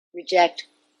reject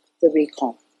the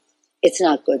recall. It's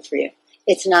not good for you.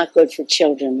 It's not good for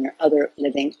children or other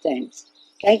living things.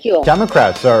 Thank you all.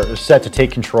 Democrats are set to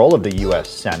take control of the U.S.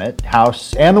 Senate,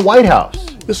 House, and the White House.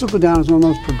 This will go down as one of the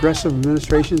most progressive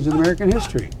administrations in American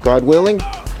history. God willing,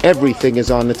 everything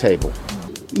is on the table.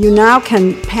 You now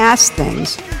can pass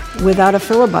things without a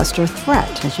filibuster threat.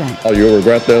 That's right. Oh, you'll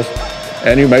regret this,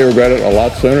 and you may regret it a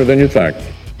lot sooner than you think.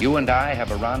 You and I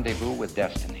have a rendezvous with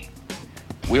destiny.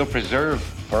 We'll preserve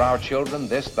for our children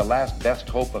this, the last best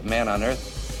hope of man on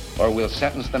earth, or we'll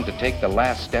sentence them to take the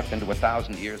last step into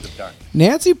 1,000 years of darkness.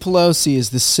 Nancy Pelosi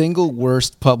is the single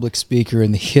worst public speaker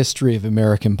in the history of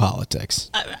American politics.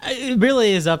 It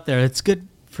really is up there. It's good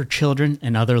for children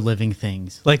and other living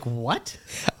things. Like what?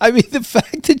 I mean, the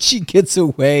fact that she gets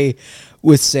away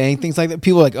with saying things like that,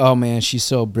 people are like, oh man, she's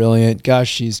so brilliant. Gosh,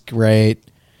 she's great.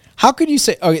 How could you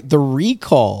say, okay, the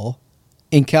recall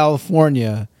in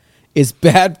California is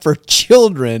bad for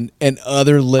children and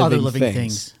other living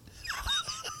things.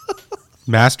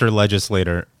 Master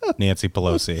legislator Nancy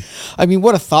Pelosi. I mean,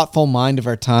 what a thoughtful mind of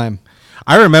our time.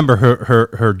 I remember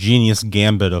her genius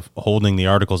gambit of holding the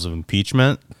articles of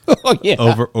impeachment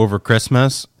over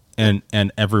Christmas, and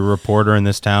every reporter in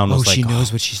this town was like, she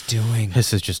knows what she's doing.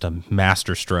 This is just a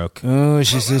master stroke. Oh,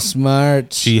 she's so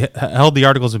smart. She held the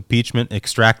articles of impeachment,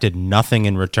 extracted nothing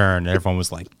in return, and everyone was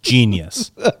like,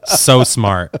 genius. So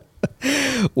smart.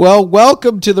 Well,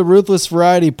 welcome to the Ruthless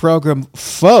Variety program,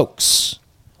 folks.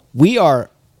 We are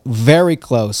very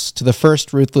close to the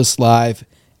first Ruthless Live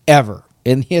ever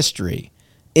in history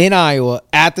in Iowa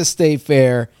at the State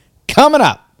Fair coming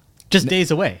up. Just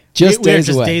days away. We're just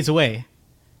days away.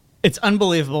 It's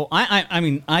unbelievable. I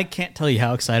mean, I can't tell you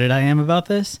how excited I am about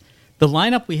this. The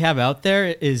lineup we have out there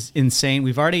is insane.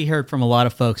 We've already heard from a lot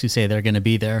of folks who say they're going to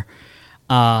be there.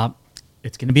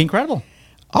 It's going to be incredible.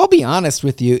 I'll be honest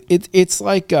with you. It's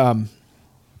like I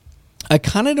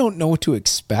kind of don't know what to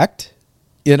expect,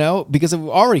 you know, because I've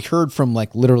already heard from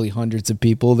like literally hundreds of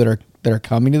people that are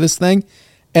coming to this thing,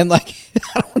 and like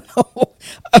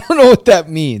I don't know what that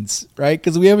means, right?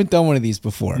 Because we haven't done one of these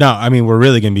before. No, I mean we're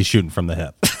really going to be shooting from the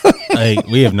hip. Like,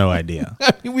 we have no idea.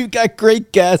 I mean, we've got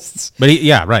great guests, but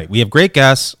yeah, right. We have great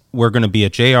guests. We're going to be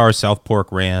at JR South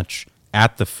Pork Ranch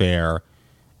at the fair.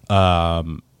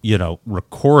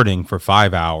 Recording for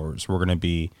 5 hours. We're going to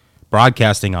be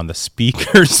broadcasting on the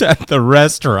speakers at the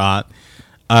restaurant.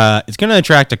 It's going to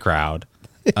attract a crowd.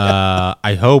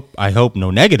 I hope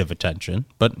no negative attention,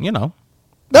 but who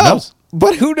knows?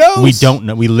 But who knows? We don't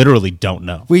know. We literally don't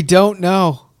know. We don't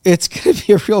know. It's going to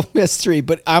be a real mystery,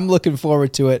 but I'm looking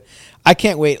forward to it. I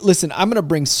can't wait. Listen, I'm going to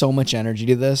bring so much energy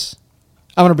to this.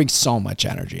 I'm going to bring so much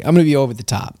energy. I'm going to be over the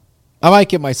top. I might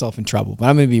get myself in trouble, but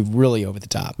I'm going to be really over the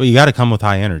top. Well, you got to come with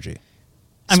high energy.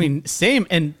 I mean, same.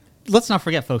 And let's not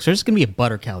forget, folks, there's going to be a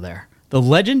butter cow there. The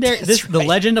legendary, the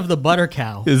legend of the butter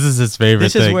cow. This is his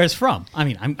favorite thing. This is where it's from. I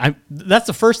mean, that's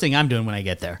the first thing I'm doing when I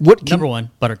get there. Number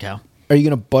one, butter cow. Are you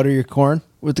going to butter your corn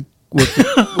with the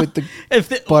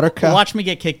butter cow? Watch me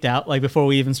get kicked out, like before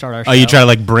we even start our show. Oh, you try to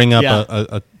like bring up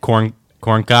a corn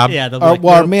cob? Yeah.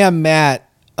 Our man Matt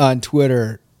on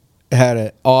Twitter had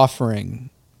an offering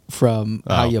from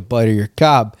how you butter your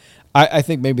cob. I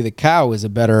think maybe the cow is a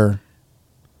better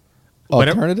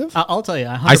alternative. I'll tell you.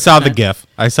 100%.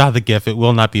 I saw the GIF. It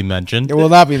will not be mentioned. It will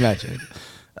not be mentioned.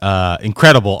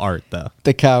 Incredible art, though.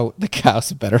 The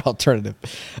cow's a better alternative.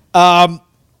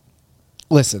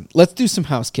 Listen, let's do some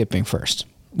housekeeping first.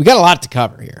 We got a lot to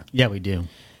cover here. Yeah, we do.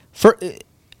 For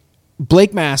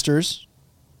Blake Masters,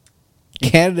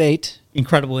 candidate,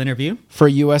 incredible interview for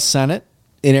U.S. Senate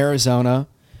in Arizona.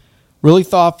 Really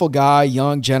thoughtful guy,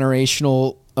 young,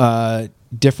 generational,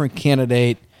 different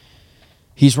candidate.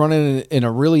 He's running in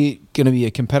a really going to be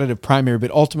a competitive primary,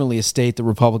 but ultimately a state the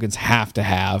Republicans have to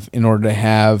have in order to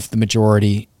have the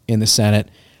majority in the Senate.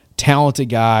 Talented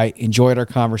guy. Enjoyed our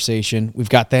conversation. We've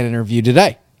got that interview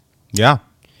today. Yeah.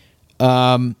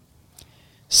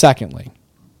 Secondly,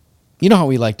 you know how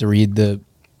we like to read the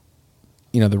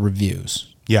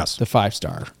reviews. Yes. The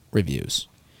 5-star reviews.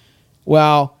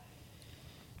 Well,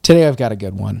 today I've got a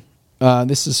good one.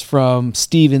 This is from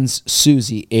Stevens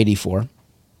Susie 84.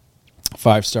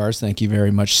 5 stars. Thank you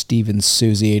very much, Stevens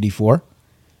Susie 84.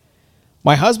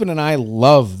 My husband and I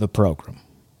love the program.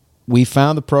 We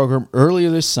found the program earlier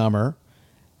this summer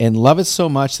and love it so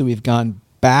much that we've gone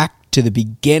back to the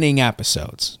beginning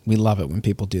episodes. We love it when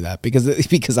people do that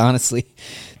because honestly,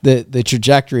 the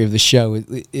trajectory of the show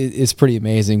is pretty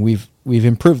amazing. We've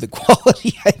improved the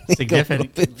quality, I think,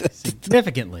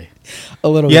 significantly. A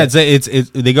little bit. Yeah, it's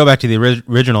they go back to the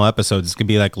original episodes. It's gonna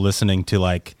be like listening to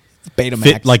like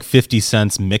Betamax. like 50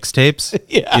 cents mixtapes,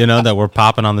 Yeah. you know, that were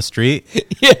popping on the street,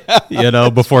 Yeah. you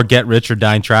know, before Get Rich or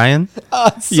Die Trying.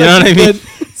 It's You know such what a I mean? good-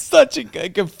 Such a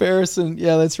good comparison.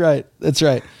 Yeah, that's right. That's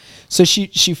right. So she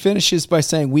finishes by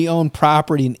saying, we own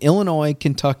property in Illinois,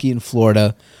 Kentucky, and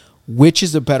Florida. Which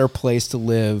is a better place to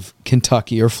live,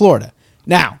 Kentucky or Florida?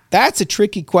 Now, that's a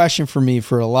tricky question for me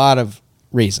for a lot of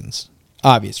reasons,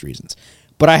 obvious reasons.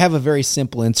 But I have a very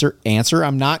simple answer.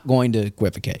 I'm not going to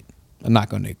equivocate.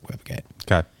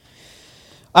 Okay.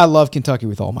 I love Kentucky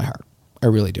with all my heart. I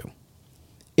really do.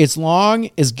 As long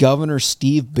as Governor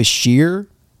Steve Beshear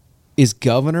is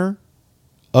governor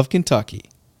of Kentucky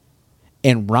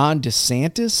and Ron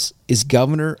DeSantis is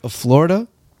governor of Florida,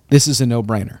 this is a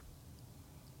no-brainer.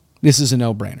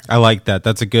 I like that.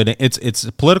 That's a good. It's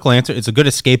a political answer. It's a good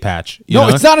escape hatch. You No,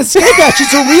 know? it's not an escape hatch.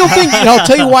 It's a real thing. And I'll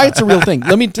tell you why it's a real thing.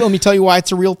 Let me tell you why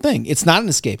it's a real thing. It's not an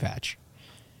escape hatch.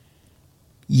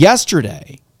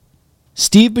 Yesterday,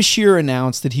 Steve Beshear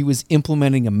announced that he was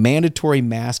implementing a mandatory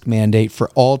mask mandate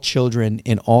for all children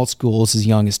in all schools as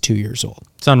young as 2 years old.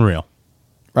 It's unreal.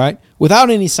 Right? Without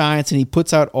any science, and he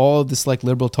puts out all of this like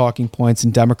liberal talking points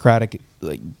and democratic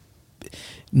like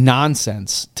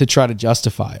nonsense to try to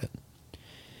justify it.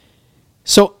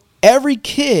 So every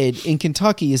kid in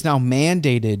Kentucky is now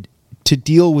mandated to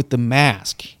deal with the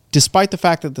mask, despite the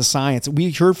fact that the science,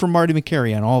 we heard from Marty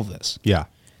McCary on all of this. Yeah.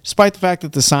 Despite the fact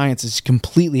that the science is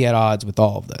completely at odds with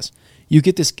all of this, you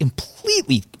get this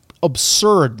completely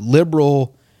absurd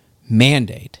liberal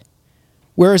mandate.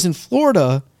 Whereas in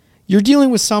Florida, you're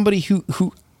dealing with somebody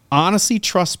who honestly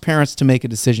trusts parents to make a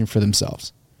decision for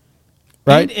themselves.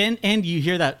 Right? And you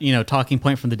hear that, talking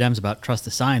point from the Dems about trust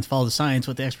the science, follow the science,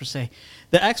 what the experts say.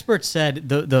 The experts said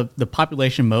the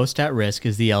population most at risk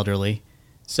is the elderly.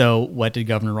 So what did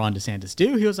Governor Ron DeSantis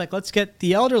do? He was like, let's get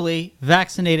the elderly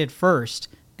vaccinated first,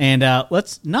 and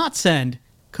let's not send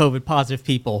COVID-positive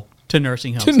people to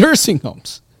nursing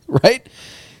homes. Right?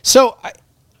 So,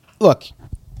 look,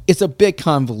 it's a bit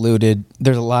convoluted.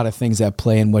 There's a lot of things at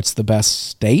play in what's the best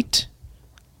state.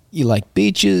 You like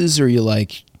beaches, or you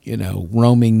like,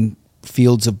 roaming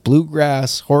fields of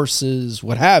bluegrass, horses,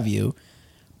 what have you.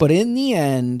 But in the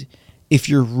end, if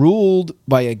you're ruled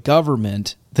by a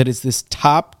government that is this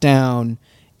top-down,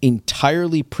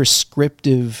 entirely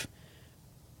prescriptive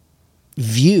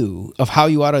view of how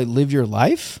you ought to live your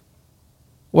life,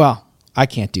 well, I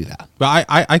can't do that. But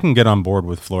I can get on board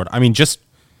with Florida. I mean, just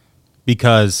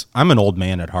because I'm an old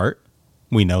man at heart.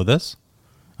 We know this.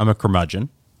 I'm a curmudgeon.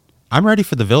 I'm ready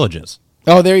for the villages.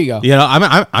 Oh, there you go.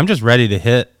 I'm just ready to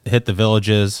hit the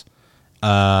villages,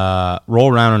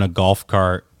 roll around in a golf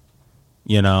cart,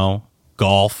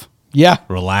 golf. Yeah.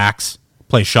 Relax,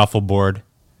 play shuffleboard.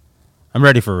 I'm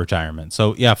ready for retirement.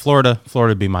 So yeah, Florida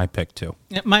would be my pick too.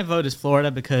 Yeah, my vote is Florida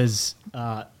because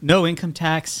no income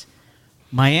tax.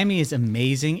 Miami is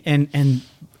amazing, and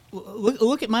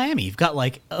look at Miami. You've got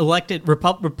like elected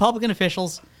Republican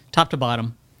officials, top to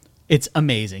bottom. It's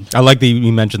amazing. I like that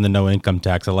you mentioned the no income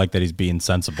tax. I like that he's being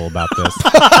sensible about this.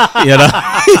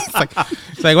 It's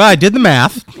like, well, I did the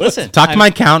math. Listen, talked to my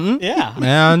accountant. Yeah,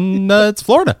 and it's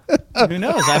Florida. Who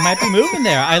knows? I might be moving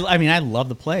there. I mean, I love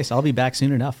the place. I'll be back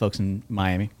soon enough, folks in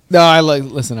Miami. No, I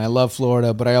love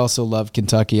Florida, but I also love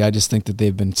Kentucky. I just think that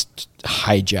they've been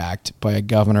hijacked by a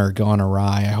governor gone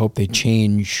awry. I hope they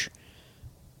change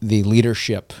the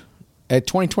leadership at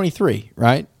 2023,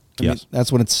 right? Yes.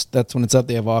 That's when it's up.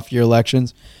 They have off-year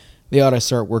elections. They ought to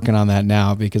start working on that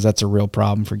now because that's a real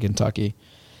problem for Kentucky.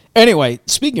 Anyway,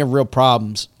 speaking of real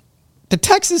problems, the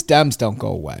Texas Dems don't go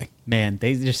away. Man,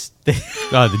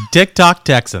 the TikTok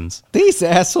Texans. These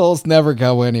assholes never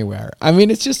go anywhere. I mean,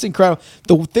 it's just incredible.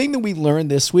 The thing that we learned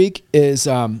this week is,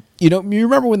 you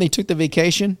remember when they took the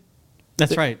vacation?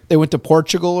 That's right. They went to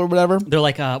Portugal or whatever. They're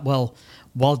like, well,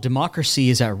 while democracy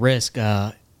is at risk,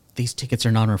 these tickets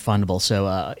are non-refundable.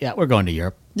 So, yeah, we're going to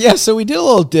Europe. Yeah, so we did a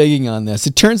little digging on this.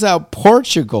 It turns out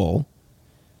Portugal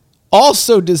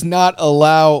also does not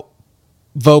allow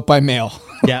vote by mail.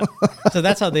 Yeah. So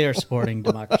that's how they are supporting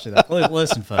democracy.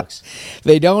 Listen, folks.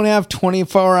 They don't have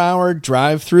 24-hour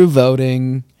drive-through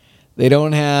voting. They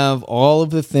don't have all of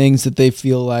the things that they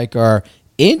feel like are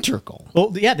integral.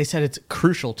 Well, yeah, they said it's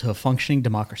crucial to a functioning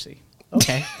democracy.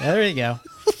 Okay, there you go.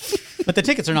 But the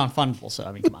tickets are non-refundable, so,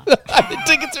 I mean, come on. The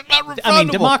tickets are not refundable. I mean,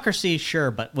 democracy,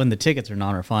 sure, but when the tickets are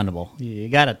non-refundable, you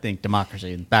got to think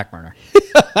democracy in the back burner.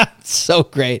 So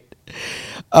great.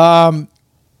 But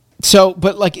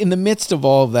like in the midst of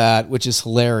all of that, which is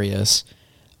hilarious,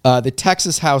 the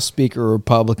Texas House Speaker, a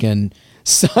Republican,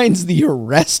 signs the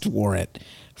arrest warrant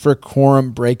for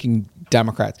quorum-breaking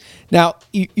Democrats. Now,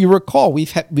 you recall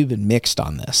we've been mixed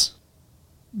on this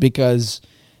because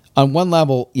on one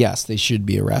level, yes, they should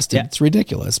be arrested. Yeah. It's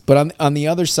ridiculous. But on the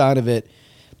other side of it,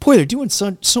 boy, they're doing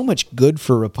so much good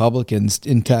for Republicans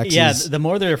in Texas. Yeah, the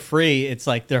more they're free, it's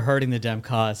like they're hurting the Dem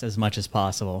cause as much as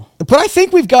possible. But I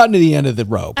think we've gotten to the end of the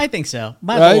rope. I think so.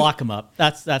 Might as Right? well lock them up.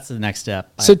 That's the next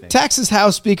step. I So think. Texas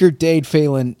House Speaker Dade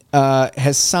Phelan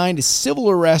has signed a civil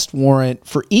arrest warrant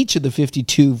for each of the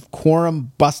 52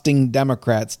 quorum-busting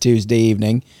Democrats Tuesday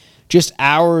evening, just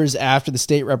hours after the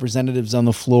state representatives on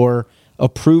the floor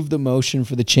approved the motion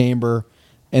for the chamber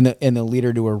and the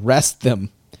leader to arrest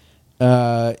them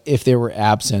if they were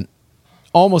absent,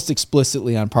 almost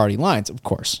explicitly on party lines, of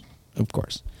course.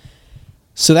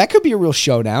 So that could be a real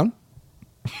showdown,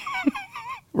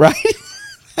 right?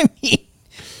 I mean...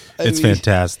 It's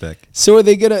fantastic. So are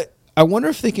they gonna? I wonder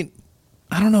if they can.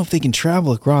 I don't know if they can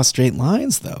travel across straight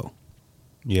lines though.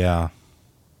 Yeah.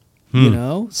 You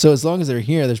know. So as long as they're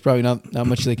here, there's probably not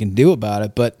much they can do about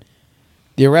it. But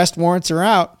the arrest warrants are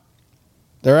out.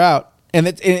 They're out, and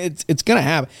it's gonna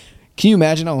happen. Can you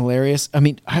imagine how hilarious? I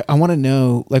mean, I want to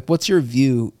know, like, what's your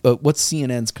view? What's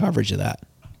CNN's coverage of that?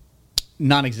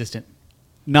 Non-existent.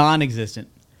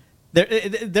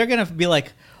 They're gonna be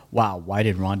like, wow, why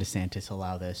did Ron DeSantis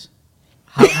allow this?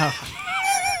 How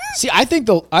See, I think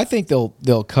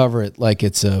they'll cover it like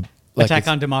it's a attack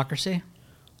on democracy?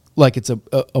 like it's a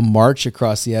march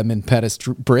across the Edmund Pettus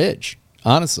Bridge.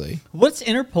 Honestly, What's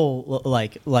Interpol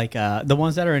like? Like the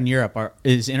ones that are in Europe,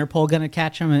 is Interpol gonna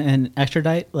catch them and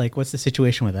extradite? Like, what's the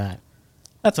situation with that?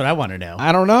 That's what I want to know,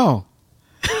 I don't know.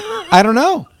 I don't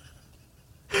know.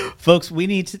 folks. We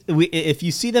need to. If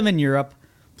you see them in Europe,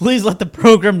 please let the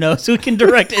program know so we can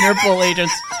direct Interpol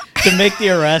agents to make the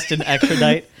arrest and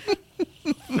extradite.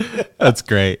 That's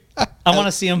great. I want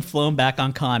to see them flown back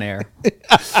on Con Air.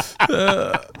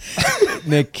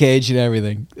 Nick Cage and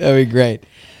everything. That'd be great.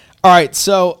 All right,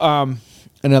 so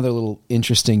another little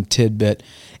interesting tidbit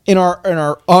in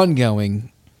our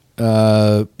ongoing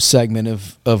segment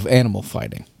of animal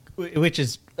fighting. Which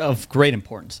is of great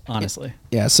importance, honestly.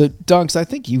 Yeah. So Dunks, I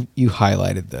think you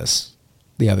highlighted this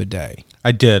the other day.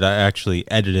 I did. I actually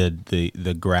edited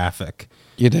the graphic.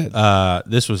 You did.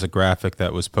 This was a graphic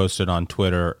that was posted on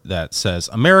Twitter that says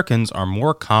Americans are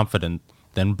more confident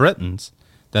than Britons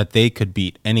that they could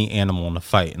beat any animal in a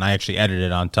fight. And I actually edited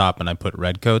it on top and I put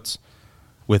redcoats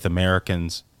with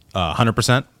Americans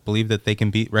 100% believe that they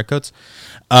can beat redcoats.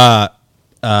 But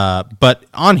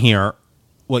on here,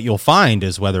 what you'll find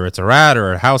is whether it's a rat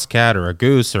or a house cat or a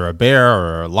goose or a bear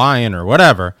or a lion or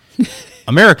whatever,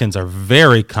 Americans are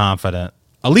very confident,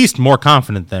 at least more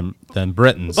confident than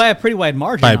Britons. By a pretty wide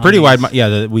margin. By a on pretty these.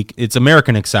 wide, it's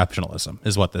American exceptionalism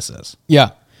is what this is. Yeah.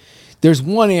 There's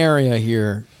one area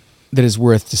here that is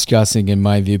worth discussing in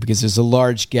my view because there's a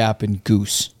large gap in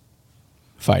goose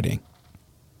fighting.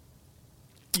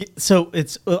 So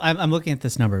it's. I'm looking at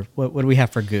this number. What do we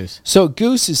have for goose? So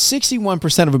goose is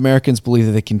 61% of Americans believe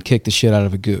that they can kick the shit out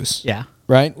of a goose. Yeah.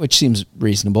 Right? Which seems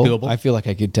reasonable. Doable. I feel like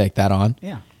I could take that on.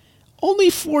 Yeah. Only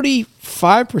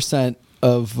 45%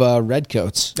 of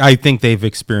redcoats. I think they've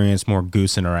experienced more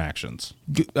goose interactions.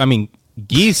 I mean,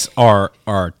 geese are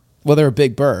Well, they're a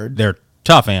big bird. they're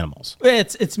tough animals.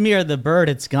 It's Mir the bird.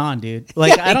 It's gone, dude.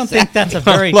 Like Yeah, I don't think that's a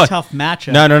very Look, tough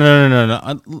matchup.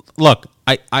 No. Look,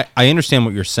 I understand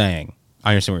what you're saying.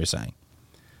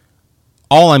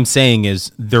 All I'm saying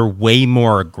is they're way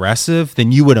more aggressive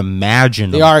than you would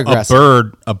imagine. They are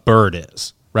aggressive. A bird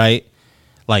is, right?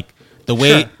 Like the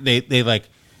way they like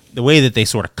the way that they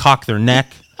sort of cock their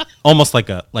neck, almost like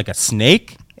a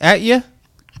snake at you.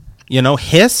 You know,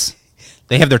 hiss.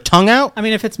 They have their tongue out. I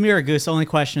mean, if it's Mir or goose, the only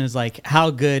question is like,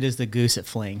 how good is the goose at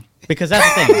fleeing? Because that's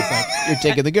the thing. It's like, You're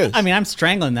taking the goose. I mean, I'm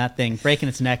strangling that thing, breaking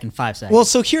its neck in 5 seconds. Well,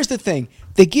 so here's the thing.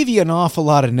 They give you an awful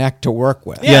lot of neck to work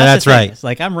with. Yeah, that's the thing. right. It's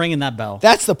like I'm ringing that bell.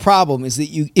 That's the problem is that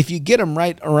if you get them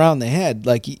right around the head,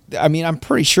 like, I mean, I'm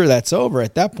pretty sure that's over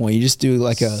at that point. You just do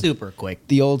like Super quick.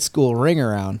 the old school ring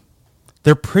around.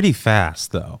 They're pretty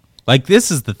fast though. Like this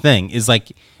is the thing is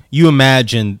like you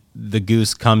imagine the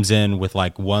goose comes in with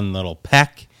like one little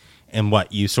peck and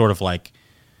what you sort of like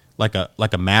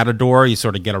a matador, you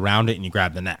sort of get around it and you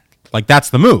grab the neck. Like that's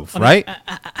the move, right?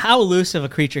 How elusive a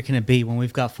creature can it be when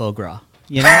we've got foie gras?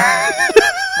 You know?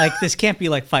 Like this can't be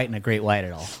like fighting a great white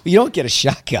at all. You don't get a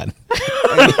shotgun.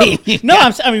 No,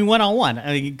 I mean one-on-one.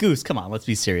 I mean, goose, come on, let's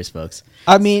be serious, folks.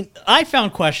 I mean, I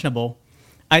found questionable.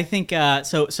 I think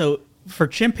so for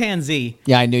chimpanzee.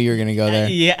 yeah, I knew you were going to go there.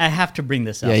 Yeah, I have to bring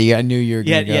this up. Yeah, I knew you were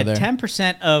going to go there.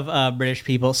 10% of British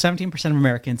people, 17% of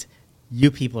Americans.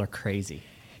 You people are crazy.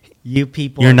 You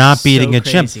people. You're are not beating so a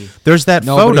chimp. crazy. There's that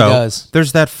Nobody photo. does.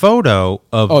 There's that photo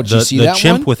of Oh, did you see the that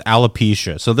chimp one? with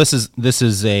alopecia. So this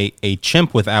is a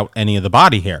chimp without any of the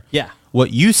body hair. Yeah.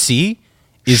 What you see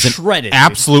is Shredded, an dude.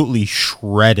 absolutely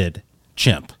shredded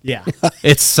chimp. Yeah.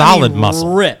 It's solid I mean,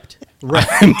 muscle. Ripped.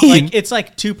 I mean, Like it's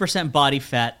like 2% body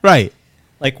fat. right.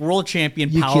 Like world champion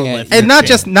You power can't- lifter. And not chimp.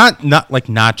 just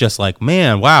not just like,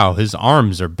 man, wow, his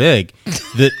arms are big.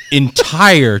 The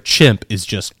entire chimp is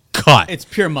just cut. It's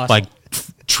pure muscle. Like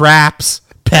traps,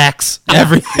 pecs,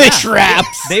 everything.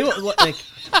 Traps. They will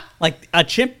like a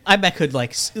chimp. I bet could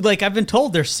like I've been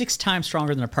told they're 6 times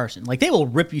stronger than a person. Like they will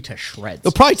rip you to shreds.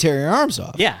 They'll probably tear your arms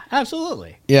off. Yeah,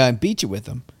 absolutely. Yeah, and beat you with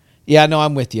them. Yeah, no,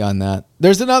 I'm with you on that.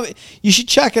 There's another. You should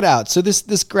check it out. So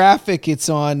this graphic, it's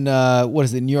on what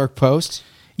is it, New York Post?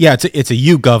 Yeah, it's a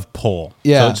YouGov poll.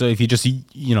 Yeah. So if you just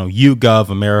YouGov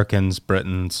Americans,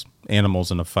 Britons, animals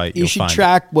in a fight, You you'll should find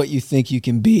track what you think you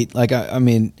can beat. Like I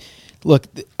mean, look,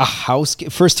 a house.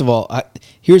 First of all,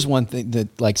 here's one thing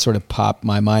that like sort of popped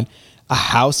my mind. A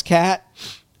house cat.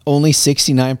 Only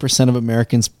 69% of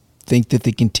Americans think that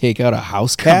they can take out a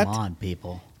house cat. Come on,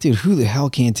 people. Dude, who the hell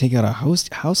can't take out a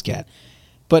house cat?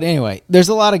 But anyway, there's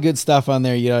a lot of good stuff on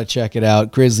there. You gotta check it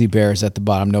out. Grizzly bears at the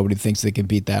bottom. Nobody thinks they can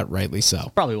beat that. Rightly so.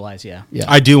 Probably wise, yeah. Yeah.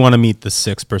 I do want to meet the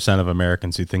 6% of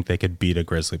Americans who think they could beat a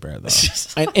grizzly bear,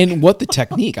 though. And what the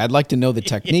technique? I'd like to know the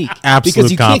technique. Absolute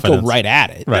because you can't confidence. go right at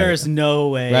it. Right. There's no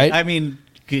way. Right? I mean,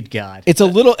 good God.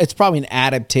 It's probably an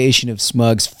adaptation of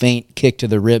Smug's faint kick to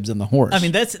the ribs on the horse. I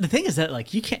mean, that's the thing is that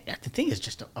like you can't. The thing is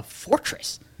just a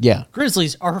fortress. yeah.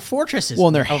 Grizzlies are fortresses. Well,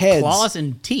 and their of heads- claws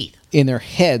and teeth. And their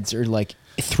heads are like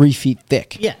 3 feet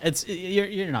thick. Yeah,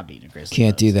 you're not beating a grizzly.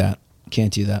 Can't do that.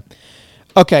 Can't do that.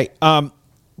 Okay.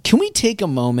 Can we take a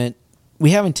moment?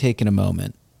 We haven't taken a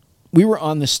moment. We were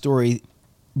on this story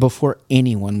before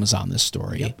anyone was on this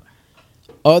story. Yep.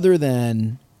 Other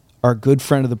than our good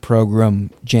friend of the program,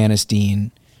 Janice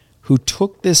Dean, who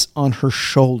took this on her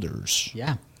shoulders,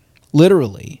 Yeah.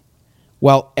 literally,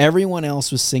 while everyone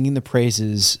else was singing the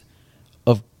praises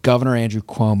of Governor Andrew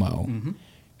Cuomo.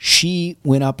 She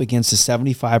went up against a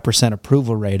 75%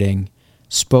 approval rating,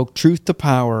 spoke truth to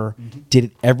power, did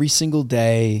it every single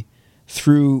day,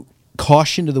 threw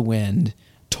caution to the wind,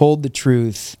 told the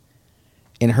truth,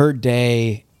 and her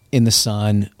day in the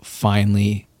sun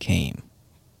finally came.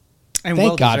 And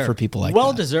Thank God well-deserved. for people like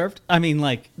well that. deserved. I mean,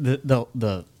 like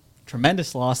the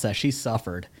tremendous loss that she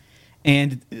suffered,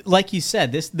 and like you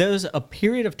said, there was a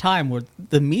period of time where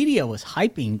the media was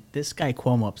hyping this guy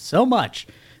Cuomo up so much.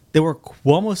 There were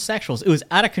Cuomo-sexuals. It was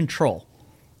out of control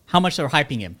how much they were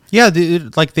hyping him. Yeah,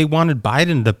 like they wanted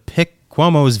Biden to pick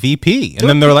Cuomo as VP, and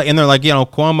then they're like,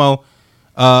 Cuomo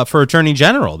for Attorney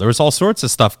General. There was all sorts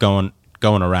of stuff going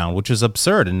around, which is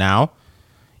absurd. And now,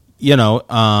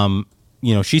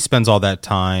 she spends all that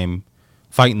time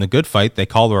fighting the good fight. They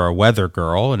call her a weather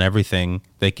girl and everything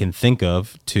they can think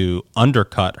of to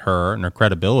undercut her and her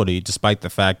credibility, despite the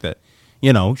fact that,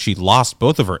 she lost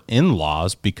both of her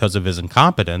in-laws because of his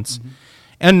incompetence.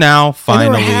 And now finally,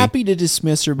 And they were happy to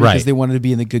dismiss her because Right. they wanted to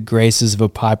be in the good graces of a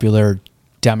popular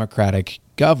Democratic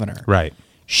governor. right.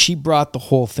 She brought the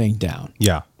whole thing down.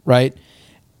 Yeah. Right?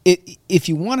 If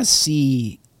you want to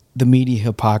see the media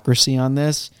hypocrisy on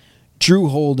this, Drew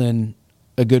Holden,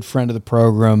 a good friend of the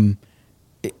program,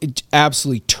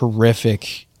 absolutely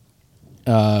terrific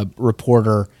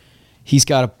reporter. He's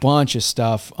got a bunch of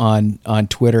stuff on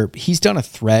Twitter. He's done a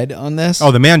thread on this.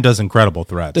 Oh, the man does incredible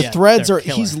threads. The Yeah, threads they're are,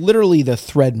 killer. he's literally the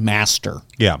thread master.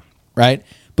 Yeah. Right?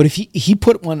 But if he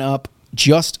put one up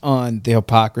just on the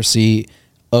hypocrisy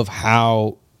of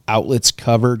how outlets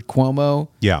covered Cuomo,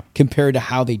 Yeah. compared to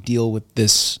how they deal with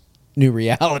this new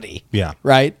reality, Yeah.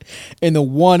 right? And the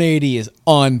 180 is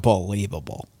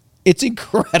unbelievable. It's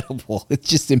incredible. It's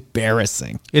just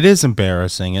embarrassing. It is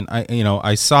embarrassing, and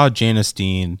I saw Janice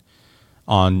Dean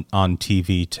on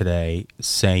TV today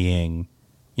saying,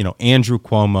 Andrew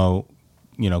Cuomo,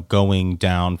 going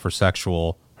down for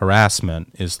sexual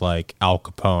harassment is like Al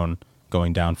Capone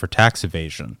going down for tax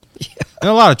evasion, and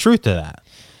a lot of truth to that.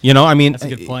 That's a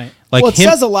good point. Like Well, it him,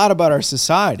 says a lot about our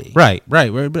society. right.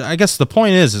 But I guess the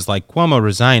point is like Cuomo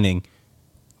resigning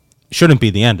shouldn't be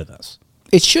the end of this.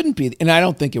 It shouldn't be, and I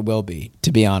don't think it will be,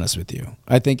 to be honest with you.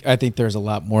 I think there's a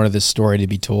lot more of this story to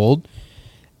be told.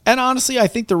 And honestly, I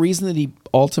think the reason that he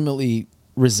ultimately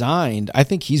resigned, I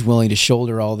think he's willing to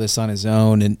shoulder all this on his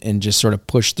own and just sort of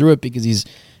push through it because he's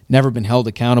never been held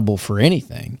accountable for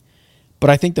anything. But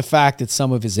I think the fact that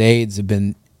some of his aides have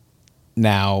been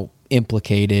now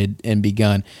implicated and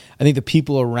begun, I think the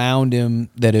people around him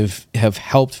that have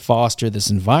helped foster this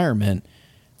environment,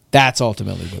 that's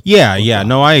ultimately what. Yeah.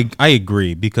 No, I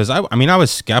agree because I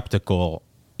was skeptical.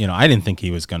 I didn't think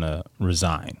he was going to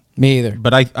resign. Me either.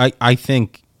 But I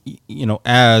think,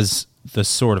 as the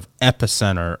sort of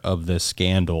epicenter of this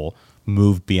scandal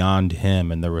moved beyond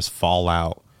him and there was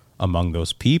fallout among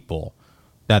those people,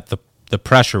 that the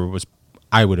pressure was,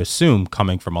 I would assume,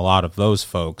 coming from a lot of those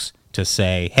folks to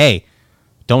say, hey,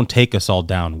 don't take us all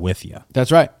down with you.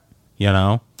 That's right. You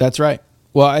know? That's right.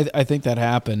 Well, I think that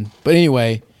happened. But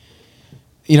anyway,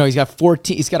 he's got a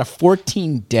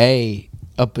 14-day,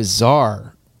 a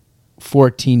bizarre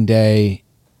 14-day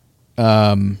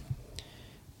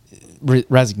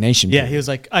resignation Yeah, period. he was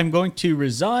like, I'm going to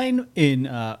resign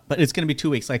but it's going to be 2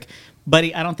 weeks. Like,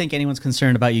 buddy, I don't think anyone's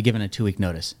concerned about you giving a 2-week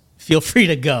notice. Feel free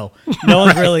to go. No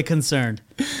one's really concerned.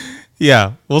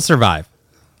 Yeah, we'll survive.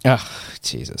 Oh,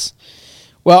 Jesus.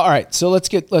 Well, all right. So let's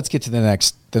get to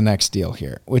the next deal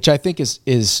here, which I think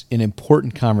is an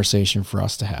important conversation for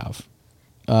us to have.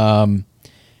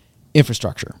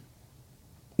 Infrastructure.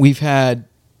 We've had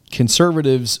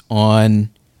conservatives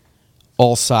on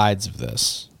all sides of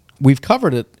this. We've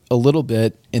covered it a little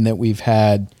bit in that we've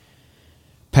had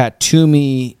Pat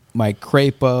Toomey, Mike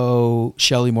Crapo,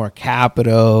 Shelley Moore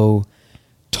Capito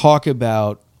talk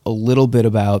about a little bit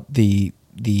about the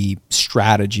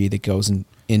strategy that goes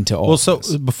into all so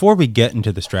this. Before we get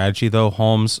into the strategy, though,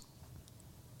 Holmes,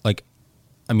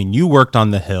 you worked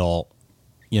on the Hill.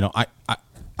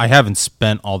 I haven't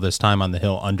spent all this time on the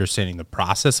Hill understanding the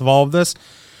process of all of this.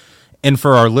 And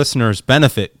for our listeners'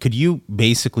 benefit, could you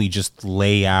basically just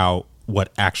lay out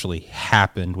what actually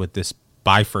happened with this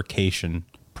bifurcation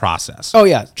process? Oh,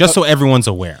 yeah. Just so everyone's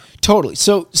aware. Totally.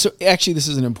 So actually, this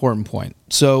is an important point.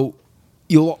 So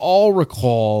you'll all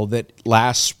recall that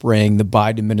last spring, the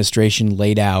Biden administration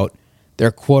laid out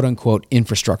their quote-unquote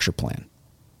infrastructure plan,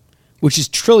 which is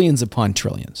trillions upon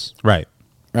trillions. Right.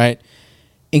 Right?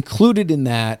 Included in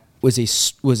that was a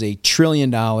 $1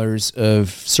 trillion of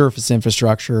surface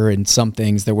infrastructure and some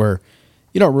things that were,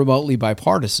 remotely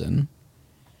bipartisan.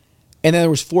 And then there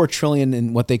was $4 trillion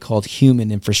in what they called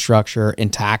human infrastructure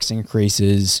and tax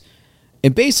increases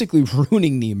and basically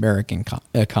ruining the American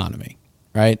economy,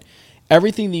 right?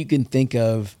 Everything that you can think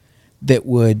of that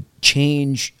would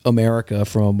change America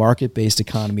from a market-based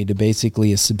economy to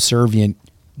basically a subservient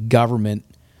government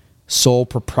sole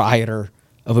proprietor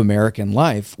of American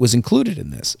life was included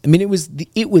in this. I mean, it was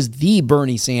the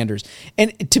Bernie Sanders.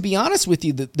 And to be honest with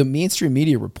you, the mainstream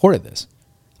media reported this.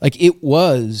 Like, it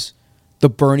was the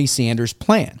Bernie Sanders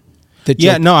plan.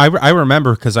 I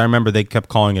remember, because I remember they kept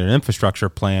calling it an infrastructure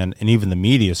plan, and even the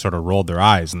media sort of rolled their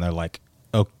eyes, and they're like,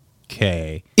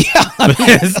 okay. Yeah.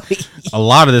 Because a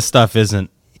lot of this stuff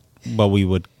isn't what we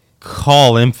would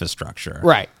call infrastructure.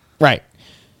 Right.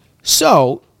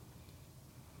 So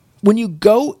when you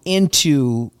go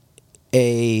into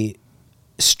a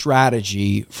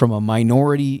strategy from a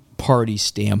minority party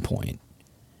standpoint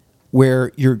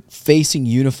where you're facing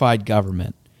unified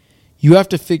government, you have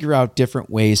to figure out different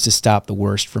ways to stop the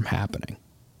worst from happening,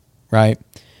 right?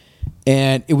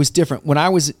 And it was different. When I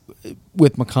was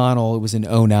with McConnell, it was in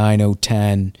 2009,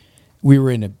 2010. We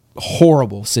were in a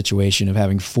horrible situation of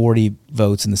having 40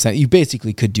 votes in the Senate. You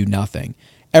basically could do nothing.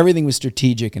 Everything was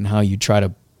strategic in how you try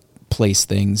to place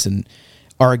things and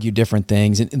argue different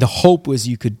things. And the hope was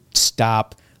you could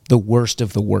stop the worst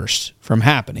of the worst from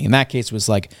happening. In that case, it was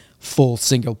like full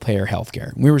single-payer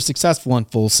healthcare. We were successful on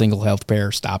full single health payer,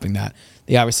 stopping that.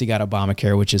 They obviously got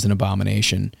Obamacare, which is an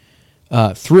abomination,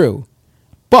 through.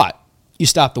 But you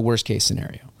stop the worst-case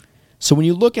scenario. So when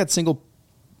you look at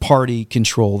single-party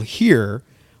control here,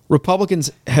 Republicans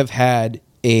have had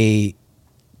a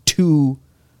two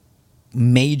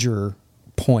major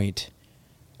point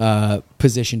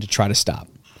position to try to stop.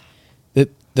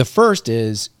 The first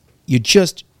is you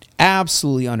just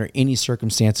absolutely under any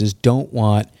circumstances don't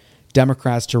want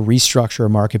Democrats to restructure a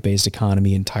market-based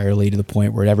economy entirely to the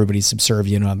point where everybody's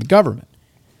subservient on the government.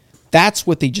 That's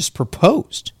what they just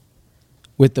proposed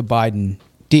with the Biden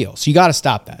deal. So you got to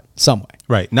stop that some way.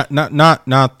 Right. Not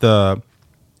the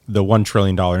 $1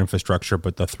 trillion infrastructure,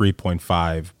 but the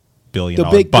 $3.5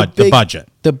 billion budget.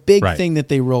 The big right. thing that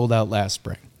they rolled out last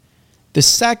spring. The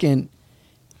second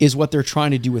is what they're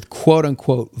trying to do with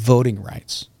quote-unquote voting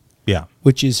rights. Yeah.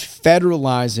 Which is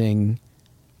federalizing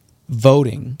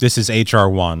voting. This is H.R.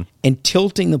 1. And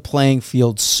tilting the playing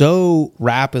field so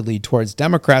rapidly towards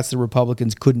Democrats that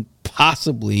Republicans couldn't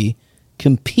possibly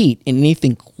compete in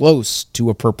anything close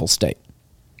to a purple state.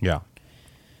 Yeah.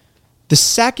 The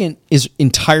second is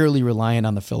entirely reliant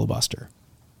on the filibuster.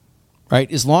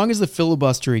 Right? As long as the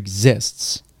filibuster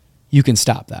exists, you can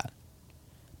stop that.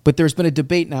 But there's been a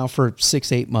debate now for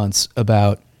 6-8 months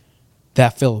about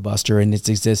that filibuster and its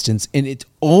existence, and it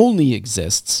only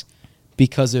exists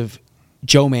because of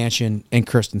Joe Manchin and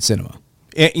Kyrsten Sinema.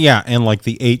 Yeah, and like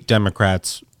the 8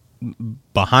 Democrats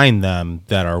behind them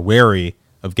that are wary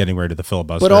of getting rid of the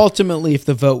filibuster. But ultimately, if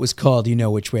the vote was called, you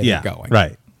know which way they're going.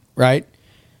 Right. Right?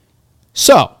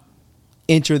 So,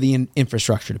 enter the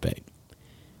infrastructure debate.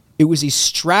 It was a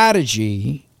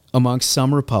strategy amongst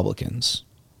some Republicans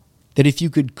that if you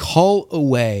could cull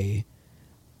away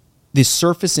the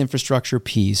surface infrastructure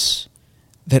piece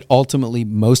that ultimately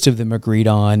most of them agreed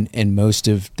on and most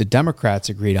of the Democrats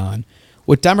agreed on,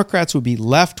 what Democrats would be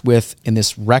left with in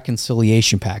this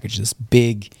reconciliation package, this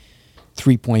big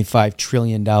 $3.5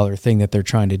 trillion thing that they're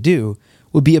trying to do,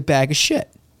 would be a bag of shit,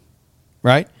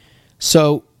 right?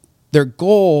 So their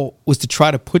goal was to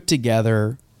try to put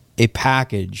together a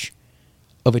package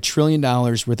of $1 trillion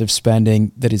worth of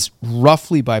spending that is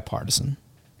roughly bipartisan,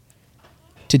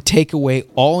 to take away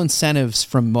all incentives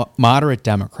from moderate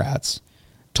Democrats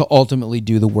to ultimately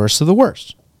do the worst of the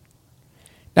worst.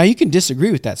 Now, you can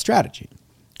disagree with that strategy.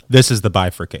 This is the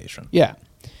bifurcation. Yeah.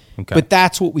 Okay. But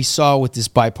that's what we saw with this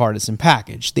bipartisan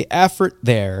package. The effort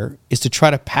there is to try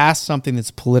to pass something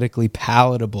that's politically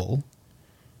palatable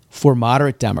for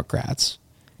moderate Democrats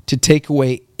to take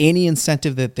away any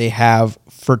incentive that they have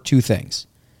for two things: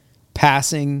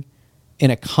 passing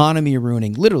an economy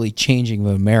ruining, literally changing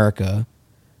of America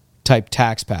type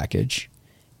tax package,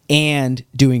 and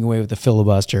doing away with the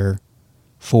filibuster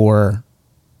for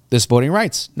this voting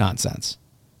rights nonsense.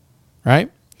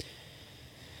 Right?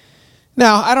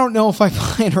 Now, I don't know if I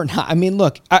buy it or not. I mean,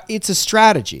 look, it's a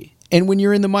strategy. And when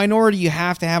you're in the minority, you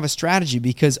have to have a strategy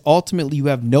because ultimately you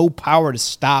have no power to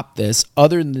stop this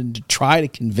other than to try to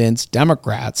convince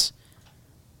Democrats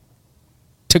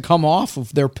to come off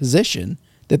of their position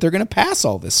that they're going to pass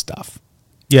all this stuff.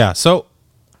 Yeah, so,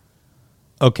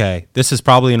 okay, this is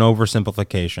probably an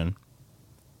oversimplification,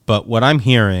 but what I'm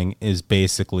hearing is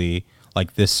basically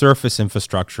like this surface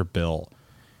infrastructure bill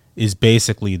is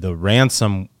basically the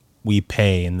ransom we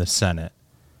pay in the Senate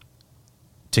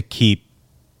to keep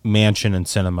Manchin and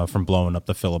Sinema from blowing up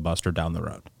the filibuster down the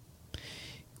road.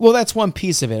 Well, that's one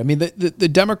piece of it. I mean, the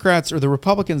Democrats or the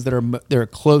Republicans that are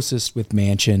closest with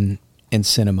Manchin and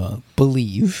Sinema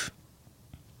believe,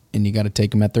 and you got to take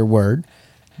them at their word,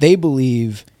 they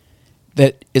believe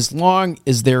that as long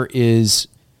as there is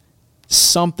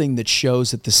something that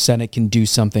shows that the Senate can do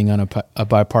something on a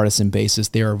bipartisan basis,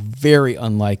 they are very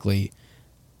unlikely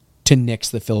to nix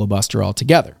the filibuster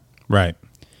altogether. Right.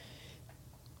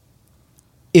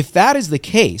 If that is the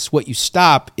case, what you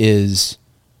stop is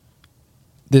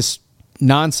this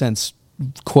nonsense,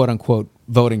 quote unquote,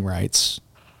 voting rights,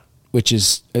 which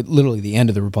is literally the end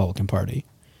of the Republican Party.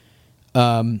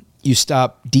 You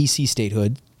stop D.C.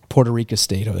 statehood, Puerto Rico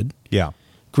statehood, Yeah.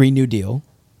 Green New Deal,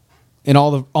 and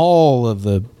all of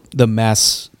the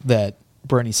mess that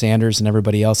Bernie Sanders and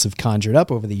everybody else have conjured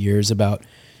up over the years about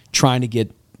trying to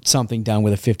get something done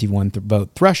with a 51 vote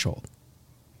threshold.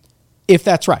 If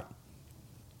that's right.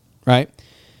 Right?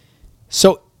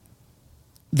 So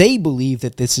they believe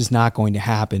that this is not going to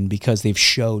happen because they've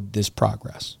showed this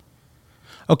progress.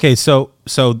 Okay, so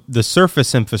the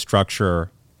surface infrastructure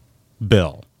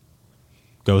bill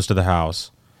goes to the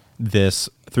House. This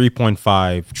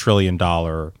 $3.5 trillion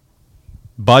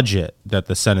budget that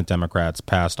the Senate Democrats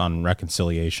passed on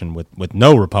reconciliation with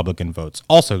no Republican votes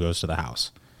also goes to the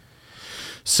House.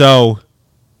 So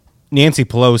Nancy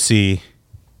Pelosi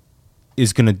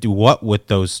is going to do what with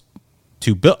those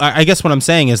two bills? I guess what I'm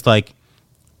saying is, like,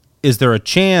 is there a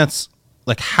chance,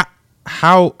 like,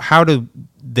 how do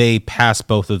they pass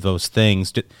both of those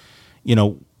things?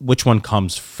 Which one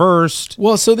comes first?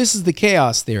 Well, so this is the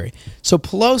chaos theory. So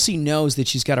Pelosi knows that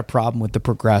she's got a problem with the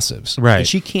progressives. Right. And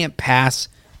she can't pass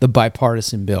the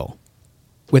bipartisan bill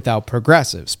without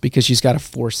progressives because she's got a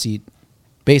 4-seat,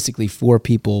 basically 4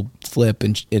 people flip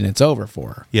and it's over for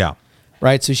her. Yeah.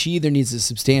 Right? So she either needs a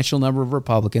substantial number of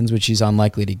Republicans, which she's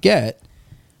unlikely to get,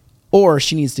 or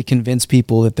she needs to convince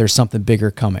people that there's something bigger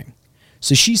coming.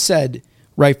 So she said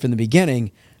right from the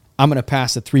beginning, I'm going to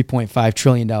pass a $3.5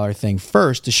 trillion thing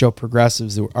first to show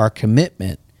progressives our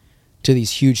commitment to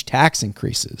these huge tax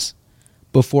increases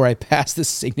before I pass the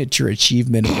signature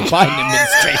achievement of the Biden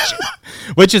administration.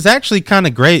 Which is actually kind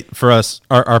of great for us,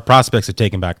 our prospects of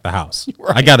taking back the House.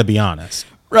 Right. I got to be honest.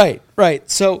 Right.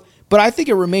 So, but I think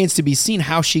it remains to be seen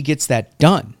how she gets that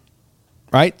done.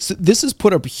 Right? So this has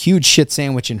put a huge shit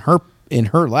sandwich in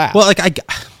her lap. Well,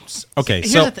 okay.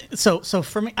 So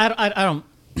for me, I don't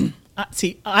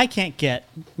see. I can't get,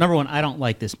 number one, I don't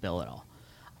like this bill at all.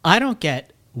 I don't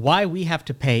get why we have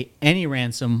to pay any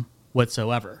ransom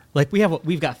whatsoever. Like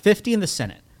we've got 50 in the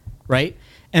Senate, right?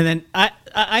 And then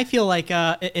I feel like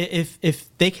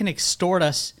if they can extort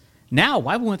us now,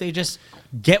 why won't they just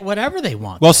get whatever they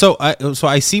want? Well, so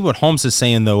I see what Holmes is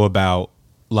saying though about,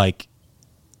 like,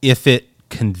 if it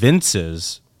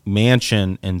convinces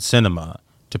Manchin and Sinema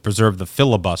to preserve the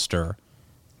filibuster,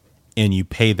 and you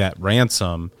pay that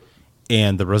ransom,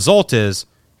 and the result is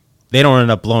they don't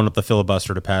end up blowing up the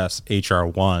filibuster to pass H.R.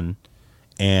 1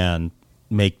 and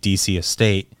make D.C. a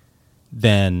state,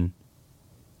 then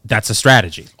that's a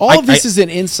strategy. All of this is an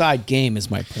inside game,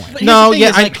 is my point. But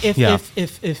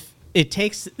if it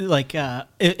takes like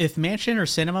if Manchin or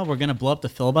Sinema were going to blow up the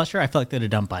filibuster, I feel like they'd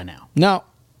have done it by now. No,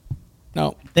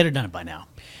 They'd have done it by now.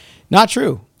 not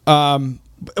true.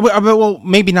 Well,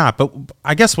 maybe not, but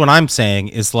I guess what I'm saying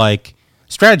is like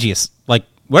strategy is like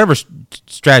whatever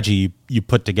strategy you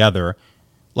put together,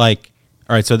 like,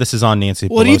 all right, so this is on Nancy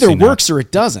Pelosi. Well, it either now. works or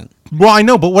it doesn't. Well, I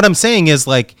know, but what I'm saying is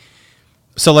like,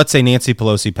 so let's say Nancy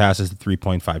Pelosi passes the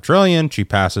 $3.5 trillion. She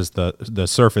passes the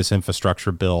surface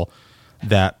infrastructure bill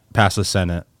that passed the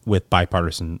Senate with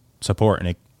bipartisan support, and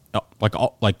it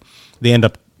like they end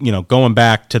up going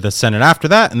back to the Senate after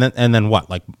that, and then what?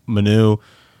 Like Manu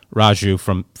Raju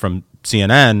from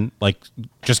CNN like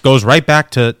just goes right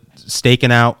back to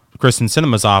staking out Kristen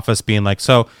Sinema's office, being like,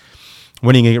 so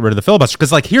when are you gonna get rid of the filibuster?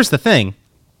 Because like here's the thing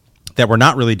that we're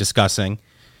not really discussing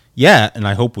yet, and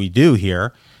I hope we do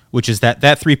here, which is that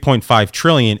 $3.5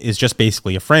 trillion is just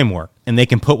basically a framework, and they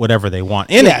can put whatever they want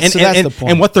in it. And, so that's the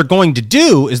point. And what they're going to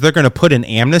do is they're going to put an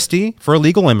amnesty for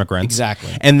illegal immigrants.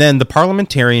 Exactly. And then the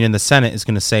parliamentarian in the Senate is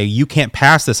going to say, you can't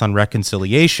pass this on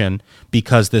reconciliation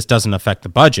because this doesn't affect the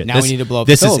budget. Now we need to blow up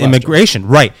the This is filibuster. immigration.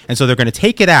 Right. And so they're going to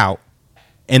take it out,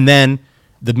 and then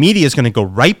the media is going to go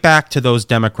right back to those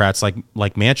Democrats like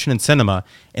Manchin and Sinema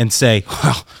and say,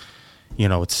 well,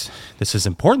 this is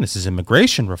important. This is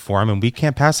immigration reform, and we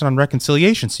can't pass it on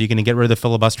reconciliation. So you're going to get rid of the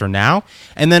filibuster now?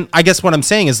 And then I guess what I'm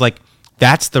saying is like,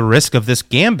 that's the risk of this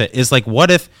gambit is like, what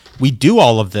if we do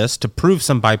all of this to prove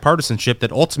some bipartisanship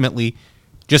that ultimately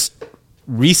just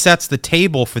resets the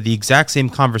table for the exact same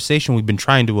conversation we've been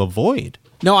trying to avoid?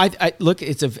 No, I look.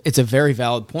 It's a very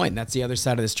valid point. That's the other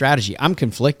side of the strategy. I'm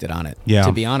conflicted on it. Yeah.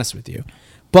 To be honest with you,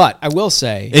 but I will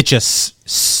say It just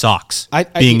sucks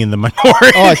being in the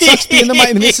minority. Oh, it sucks being the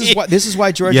minority. This is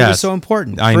why Georgia Yes, was so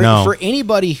important. I know. For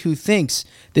anybody who thinks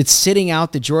that sitting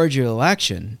out the Georgia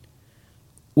election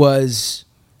was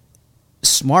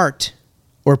smart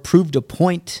or proved a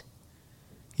point,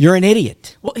 you're an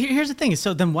idiot. Well, here's the thing.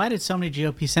 So then why did so many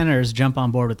GOP senators jump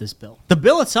on board with this bill? The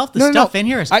bill itself, the No, stuff no, in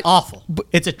here is awful.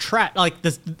 It's a trash. Like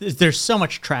there's so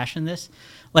much trash in this.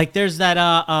 Like there's that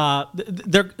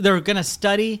they're going to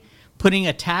study putting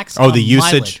a tax on the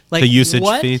usage mileage. Like, the usage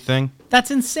what? fee thing.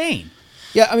 That's insane.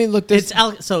 Yeah, I mean, look, It's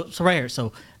so right here.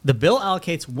 So the bill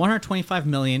allocates $125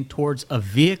 million towards a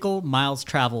vehicle miles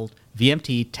traveled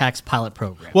VMT tax pilot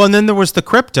program. Well, and then there was the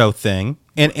crypto thing,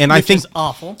 and I Which think is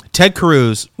awful. Ted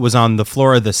Cruz was on the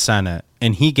floor of the Senate,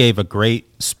 and he gave a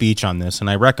great speech on this, and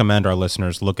I recommend our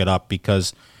listeners look it up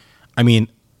because, I mean,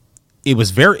 it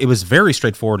was very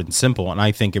straightforward and simple, and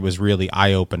I think it was really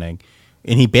eye-opening.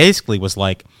 And he basically was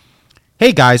like,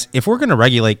 hey, guys, if we're going to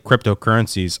regulate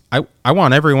cryptocurrencies, I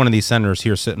want every one of these senators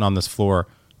here sitting on this floor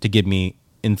to give me,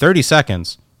 in 30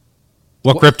 seconds,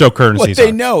 what cryptocurrencies what they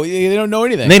are. know. They don't know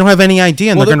anything. And they don't have any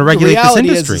idea, and they're going to regulate this reality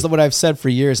industry. is what I've said for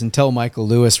years. Until Michael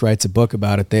Lewis writes a book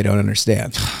about it, they don't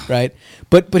understand, right?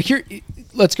 But here,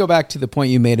 let's go back to the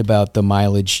point you made about the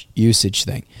mileage usage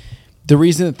thing. The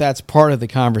reason that that's part of the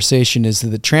conversation is that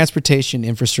the transportation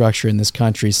infrastructure in this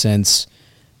country since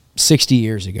 60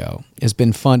 years ago has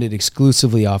been funded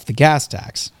exclusively off the gas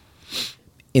tax.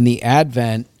 In the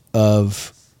advent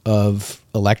of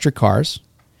electric cars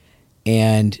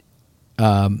and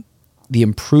the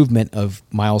improvement of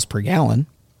miles per gallon,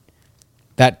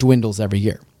 that dwindles every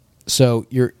year. So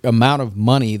your amount of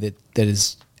money that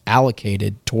is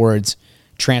allocated towards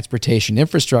transportation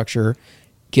infrastructure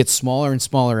gets smaller and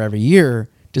smaller every year,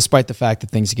 despite the fact that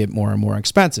things get more and more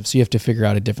expensive. So you have to figure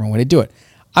out a different way to do it.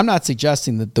 I'm not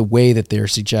suggesting that the way that they're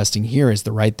suggesting here is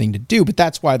the right thing to do, but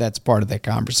that's why that's part of that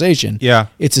conversation. Yeah.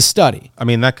 It's a study. I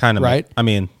mean, that kind of Right?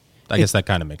 I guess that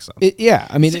kind of makes sense.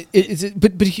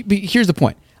 But here's the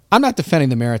point. I'm not defending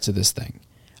the merits of this thing.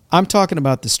 I'm talking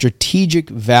about the strategic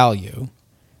value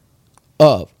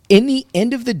of, in the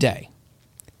end of the day,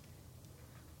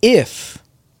 if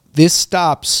this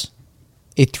stops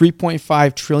a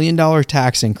 $3.5 trillion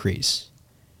tax increase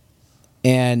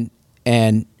and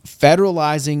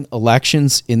federalizing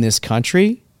elections in this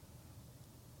country,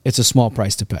 it's a small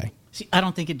price to pay. See, I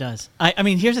don't think it does. I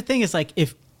mean, here's the thing: is like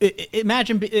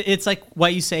imagine it's like why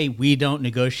you say we don't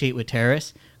negotiate with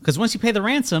terrorists, because once you pay the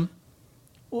ransom,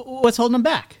 what's holding them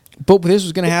back? But this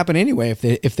was going to happen anyway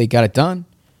if they got it done.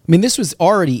 I mean, this was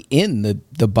already in the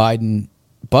Biden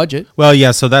budget. Well,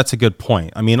 yeah, so that's a good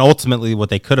point. I mean, ultimately, what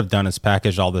they could have done is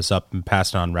packaged all this up and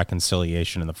passed it on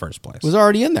reconciliation in the first place. It was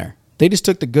already in there. They just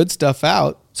took the good stuff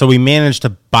out. So we managed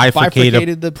to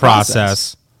bifurcate the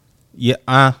process.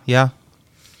 Yeah.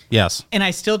 Yes. And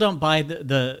I still don't buy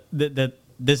the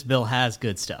this bill has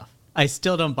good stuff. I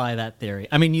still don't buy that theory.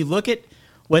 I mean, you look at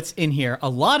what's in here. A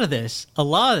lot of this,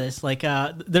 like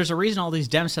there's a reason all these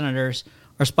Dem senators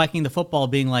are spiking the football,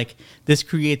 being like, this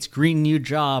creates green new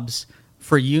jobs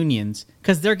for unions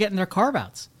because they're getting their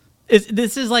carve-outs.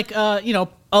 This is like, a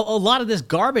lot of this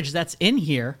garbage that's in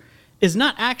here is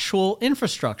not actual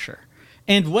infrastructure.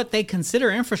 And what they consider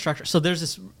infrastructure. So there's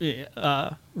this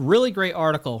really great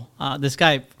article. This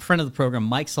guy, friend of the program,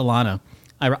 Mike Solano,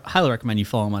 I highly recommend you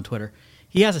follow him on Twitter.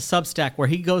 He has a Substack where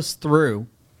he goes through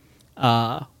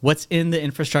what's in the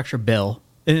infrastructure bill,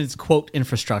 and it's, quote,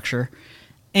 infrastructure.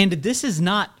 And this is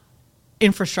not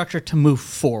infrastructure to move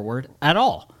forward at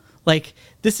all. Like,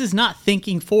 this is not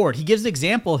thinking forward. He gives an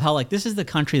example of how, like, this is the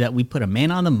country that we put a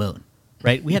man on the moon,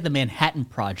 right? We had the Manhattan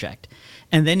Project.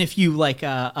 And then if you, like,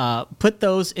 put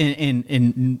those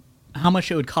in how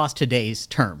much it would cost today's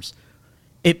terms,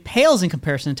 it pales in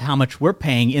comparison to how much we're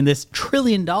paying in this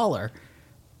trillion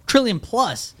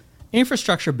plus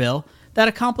infrastructure bill that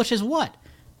accomplishes what?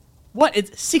 It's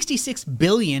 $66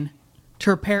 billion to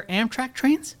repair Amtrak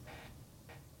trains?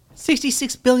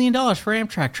 $66 billion for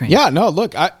Amtrak trains. Yeah, no,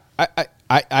 look, I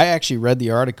actually read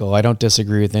the article. I don't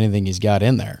disagree with anything he's got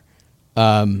in there.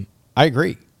 I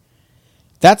agree.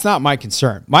 That's not my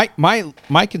concern.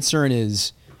 My concern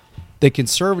is the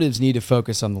conservatives need to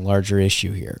focus on the larger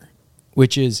issue here,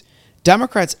 which is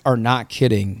Democrats are not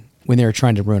kidding when they're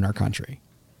trying to ruin our country.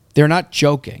 They're not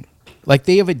joking. Like,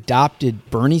 they have adopted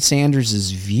Bernie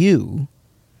Sanders' view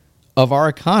of our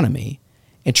economy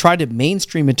and tried to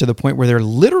mainstream it to the point where they're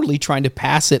literally trying to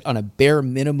pass it on a bare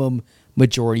minimum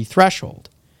majority threshold.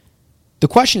 The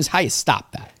question is how you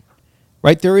stop that,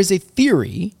 right? There is a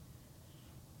theory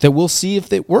that we'll see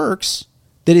if it works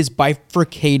that is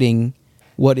bifurcating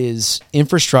what is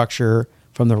infrastructure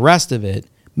from the rest of it,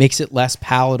 makes it less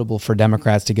palatable for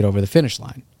Democrats to get over the finish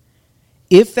line.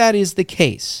 If that is the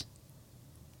case,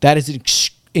 that is an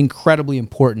incredibly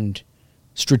important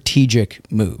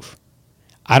strategic move.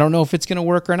 I don't know if it's going to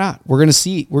work or not. We're going to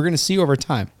see. We're going to see over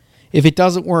time. If it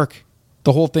doesn't work,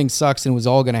 the whole thing sucks and it was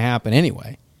all going to happen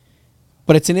anyway.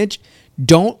 But it's an itch.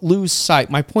 Don't lose sight.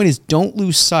 My point is, don't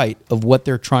lose sight of what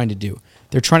they're trying to do.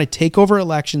 They're trying to take over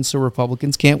elections so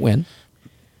Republicans can't win.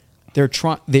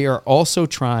 They are also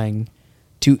trying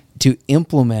to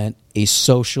implement a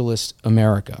socialist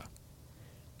America.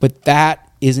 But that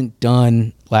isn't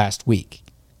done last week.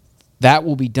 That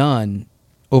will be done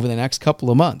over the next couple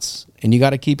of months. And you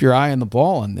got to keep your eye on the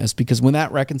ball on this, because when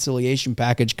that reconciliation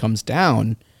package comes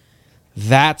down,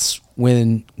 that's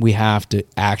when we have to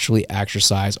actually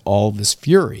exercise all of this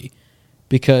fury,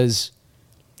 because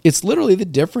it's literally the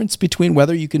difference between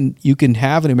whether you can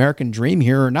have an American dream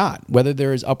here or not, whether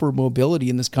there is upward mobility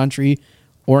in this country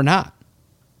or not.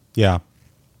 Yeah.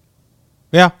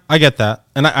 Yeah, I get that.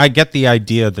 And I get the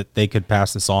idea that they could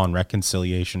pass this all in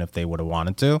reconciliation if they would have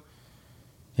wanted to.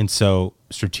 And so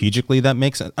strategically that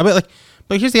makes sense. I mean, like,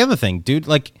 but here's the other thing, dude.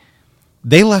 Like,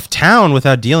 they left town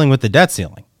without dealing with the debt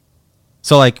ceiling.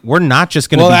 So, like, we're not just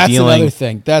going to be dealing. Well, that's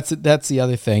another thing. That's the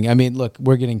other thing. I mean, look,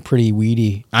 we're getting pretty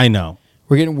weedy. I know.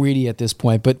 We're getting weedy at this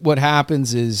point. But what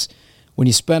happens is when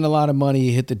you spend a lot of money,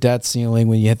 you hit the debt ceiling.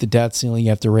 When you hit the debt ceiling, you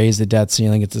have to raise the debt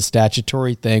ceiling. It's a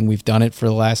statutory thing. We've done it for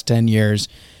the last 10 years.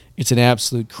 It's an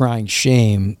absolute crying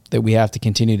shame that we have to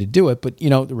continue to do it. But,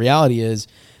 the reality is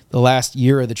the last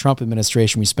year of the Trump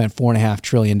administration, we spent $4.5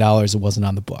 trillion. It wasn't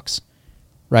on the books,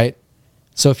 right?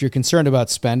 So if you're concerned about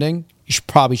spending, you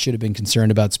probably should have been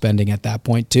concerned about spending at that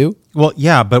point too. Well,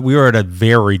 yeah, but we were at a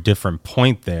very different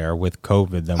point there with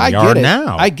COVID than we are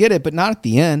now. I get it, but not at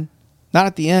the end. Not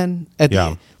at the end.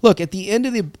 Look, at the end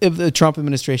of the Trump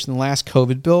administration, the last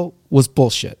COVID bill was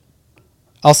bullshit.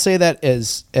 I'll say that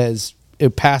as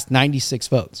it passed 96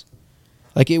 votes.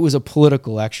 Like, it was a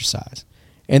political exercise.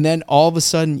 And then all of a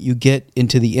sudden you get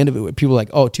into the end of it where people are like,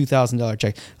 oh, $2,000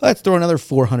 check. Let's throw another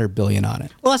 $400 billion on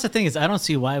it. Well, that's the thing is I don't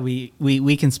see why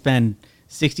we can spend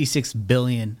 $66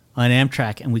 billion on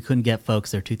Amtrak and we couldn't get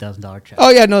folks their $2,000 check. Oh,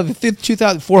 yeah, no, the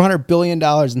 $400 billion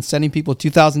and sending people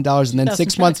 $2,000 and then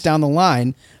 6 months down the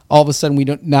line, all of a sudden they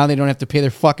don't have to pay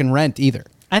their fucking rent either.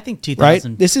 I think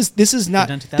 2,000. Right? This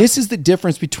is the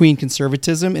difference between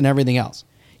conservatism and everything else.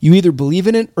 You either believe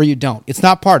in it or you don't. It's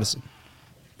not partisan.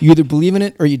 You either believe in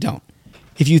it or you don't.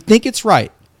 If you think it's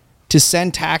right to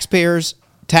send taxpayer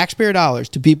dollars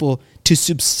to people to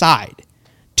subside,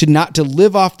 to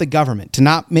live off the government, to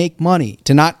not make money,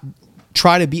 to not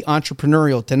try to be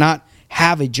entrepreneurial, to not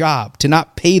have a job, to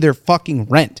not pay their fucking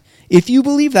rent. If you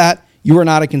believe that, you are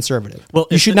not a conservative. Well,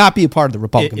 you should not be a part of the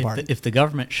Republican Party. If the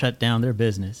government shut down their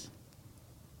business,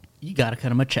 you got to cut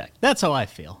them a check. That's how I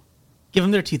feel. Give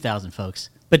them their 2,000, folks.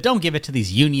 But don't give it to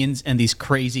these unions and these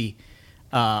crazy...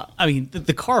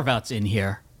 the carve-outs in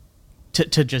here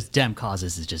to just dem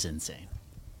causes is just insane.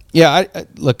 Yeah,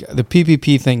 look, the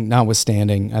PPP thing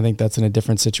notwithstanding, I think that's in a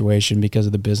different situation because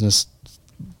of the business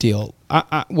deal.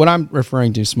 What I'm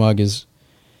referring to, Smug, is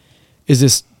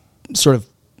this sort of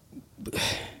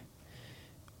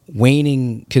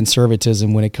waning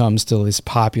conservatism when it comes to this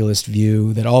populist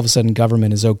view that all of a sudden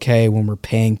government is okay when we're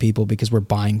paying people because we're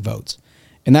buying votes.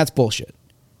 And that's bullshit.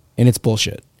 And it's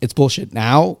bullshit. It's bullshit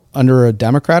now under a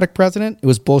Democratic president. It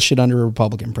was bullshit under a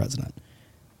Republican president.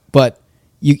 But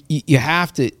you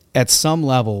have to, at some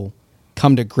level,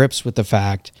 come to grips with the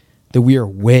fact that we are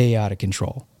way out of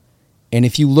control. And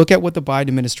if you look at what the Biden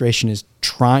administration is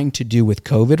trying to do with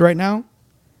COVID right now,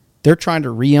 they're trying to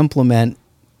re-implement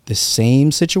the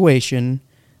same situation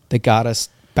that got us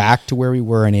back to where we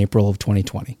were in April of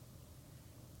 2020.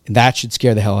 And that should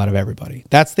scare the hell out of everybody.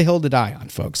 That's the hill to die on,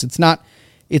 folks. It's not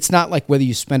like whether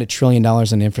you spend $1 trillion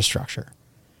on infrastructure.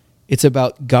 It's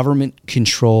about government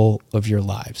control of your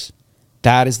lives.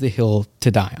 That is the hill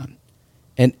to die on.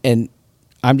 And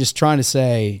I'm just trying to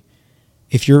say,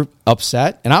 if you're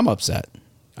upset, and I'm upset,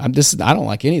 I don't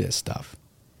like any of this stuff.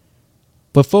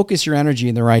 But focus your energy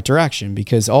in the right direction,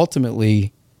 because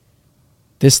ultimately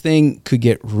this thing could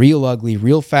get real ugly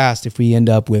real fast if we end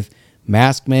up with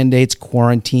mask mandates,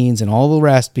 quarantines, and all the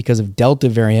rest because of Delta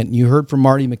variant. And you heard from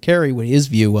Marty McCary what his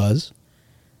view was.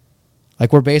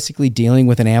 Like, we're basically dealing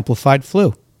with an amplified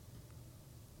flu.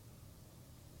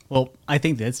 Well, I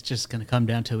think that's just going to come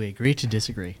down to we agree to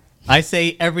disagree. I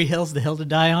say every hill's the hill to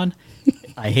die on.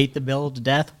 I hate the bill to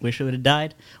death. Wish it would have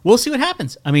died. We'll see what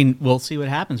happens. I mean, we'll see what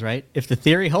happens, right? If the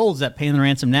theory holds that paying the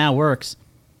ransom now works,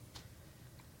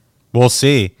 we'll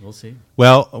see. We'll see.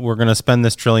 Well, we're going to spend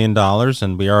this $1 trillion,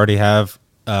 and we already have,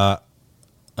 sky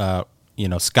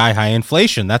high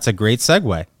inflation. That's a great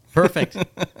segue. Perfect.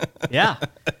 Yeah.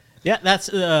 Yeah,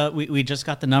 that's we just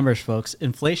got the numbers, folks.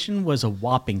 Inflation was a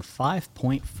whopping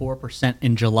 5.4%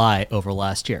 in July over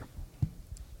last year.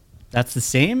 That's the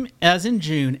same as in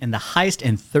June and the highest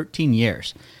in 13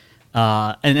 years.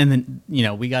 And then,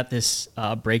 we got this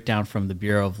breakdown from the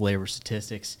Bureau of Labor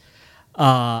Statistics.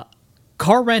 Car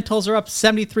rentals are up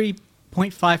 73.5%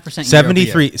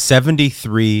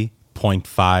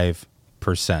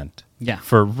 73.5%. Yeah.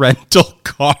 For rental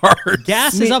cars.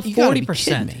 Gas is up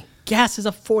 40%. Gas is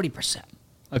up 40%.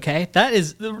 Okay?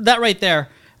 That right there.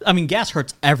 I mean, gas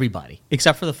hurts everybody,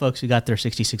 except for the folks who got their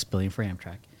 $66 billion for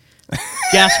Amtrak.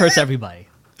 Gas hurts everybody.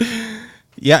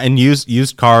 Yeah, and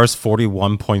used cars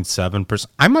 41.7%.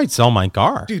 I might sell my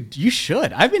car. Dude, you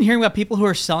should. I've been hearing about people who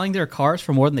are selling their cars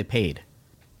for more than they paid.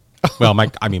 Well, my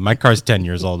car's 10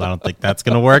 years old. I don't think that's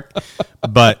going to work.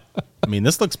 But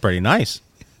this looks pretty nice.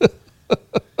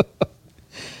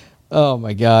 Oh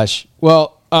my gosh.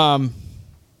 Well,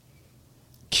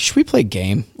 should we play a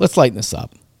game? Let's lighten this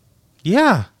up.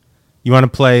 Yeah. You want to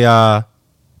play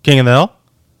King of the Hill?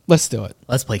 Let's do it.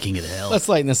 Let's play King of the Hill. Let's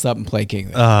lighten this up and play King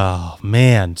of the Hill. Oh,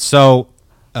 man. So,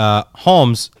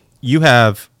 Holmes, you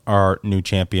have our new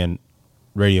champion,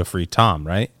 Radio Free Tom,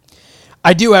 right?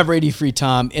 I do have Radio Free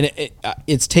Tom, and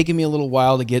it's taken me a little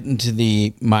while to get into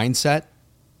the mindset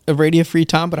of Radio Free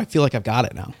Tom, but I feel like I've got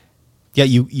it now. Yeah,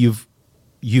 you've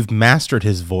mastered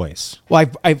his voice.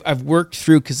 Well, I've worked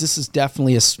through, because this is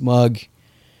definitely a Smug.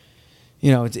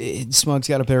 Smug's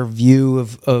got a better view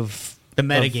of the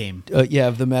metagame.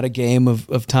 Of the metagame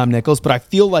of Tom Nichols, but I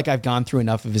feel like I've gone through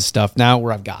enough of his stuff now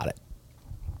where I've got it.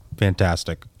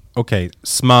 Fantastic. Okay,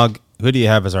 Smug, who do you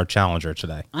have as our challenger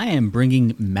today? I am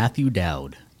bringing Matthew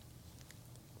Dowd.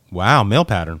 Wow, mail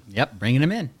pattern. Yep, bringing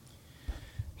him in.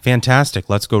 Fantastic.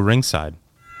 Let's go ringside.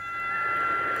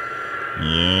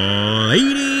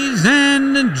 Ladies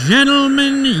and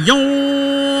gentlemen,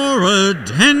 your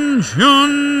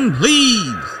attention,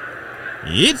 please.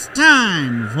 It's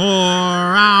time for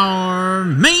our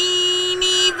main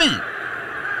event.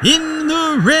 In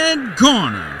the red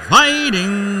corner,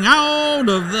 fighting out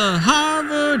of the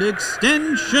Harvard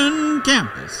Extension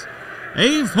campus,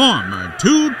 a former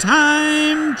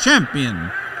two-time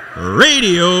champion,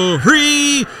 Radio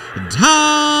Free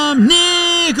Tom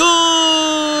Nichols.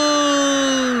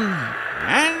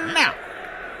 And now,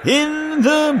 in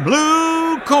the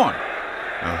blue corner,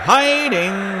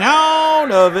 hiding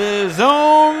out of his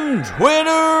own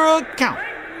Twitter account,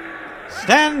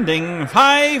 standing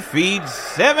 5 feet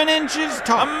 7 inches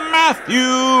tall,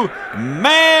 Matthew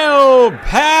Male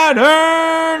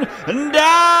Pattern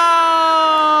Down.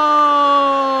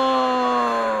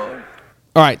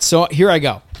 All right, so here I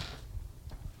go.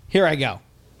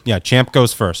 Yeah, Champ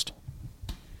goes first.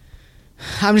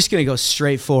 I'm just going to go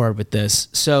straight forward with this.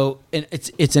 So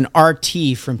it's an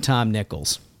RT from Tom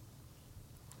Nichols.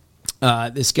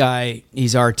 This guy,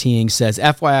 he's RTing, says,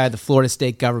 FYI, the Florida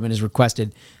state government has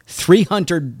requested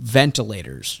 300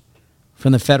 ventilators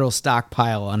from the federal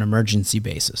stockpile on emergency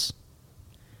basis.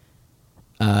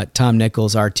 Tom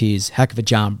Nichols, RTs, heck of a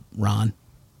job, Ron.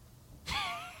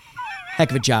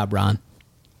 Heck of a job, Ron.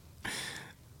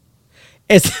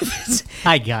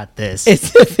 I got this.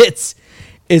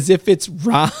 As if it's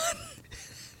Ron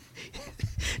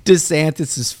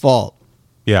DeSantis' fault.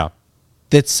 Yeah.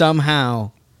 That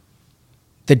somehow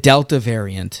the Delta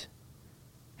variant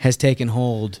has taken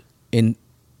hold in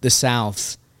the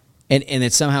South and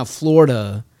that somehow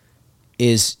Florida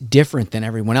is different than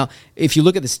everyone else. If you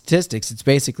look at the statistics, it's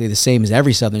basically the same as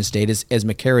every southern state, as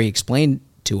McCary explained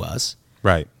to us.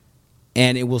 Right.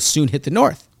 And it will soon hit the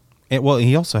north. Well,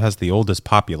 he also has the oldest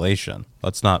population.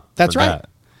 Let's not That's forget. right.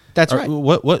 That's right.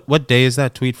 What day is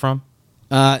that tweet from?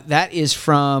 That is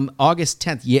from August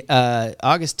 10th.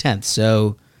 August 10th.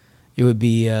 So it would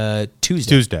be Tuesday.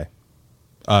 Tuesday.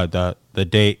 The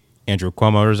date Andrew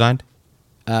Cuomo resigned?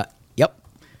 Yep.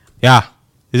 Yeah.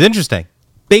 It's interesting.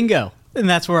 Bingo. And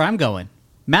that's where I'm going.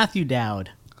 Matthew Dowd,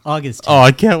 August 10th. Oh,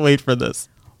 I can't wait for this.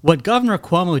 What Governor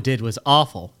Cuomo did was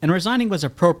awful, and resigning was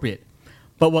appropriate.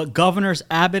 But what Governors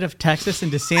Abbott of Texas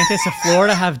and DeSantis of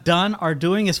Florida have done are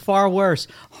doing is far worse,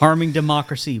 harming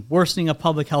democracy, worsening a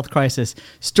public health crisis,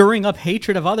 stirring up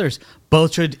hatred of others.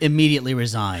 Both should immediately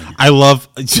resign. I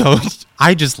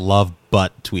just love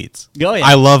butt tweets. Oh, yeah.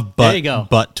 I love There you go.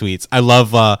 butt tweets. I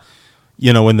love,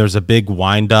 when there's a big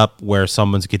wind up where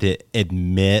someone's going to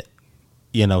admit,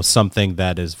 something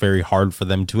that is very hard for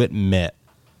them to admit,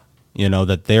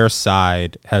 that their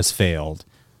side has failed.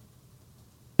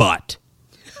 But.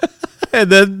 And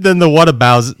then the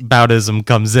whataboutism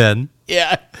comes in.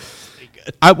 Yeah.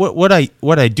 What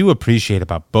I do appreciate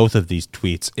about both of these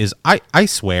tweets is I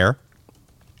swear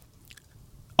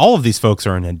all of these folks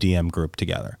are in a DM group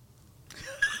together.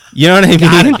 You know what I mean?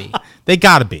 Gotta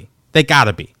be. They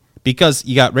gotta be. Because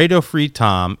you got Radio Free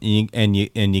Tom and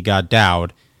you got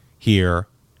Dowd here.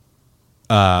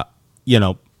 Cuomo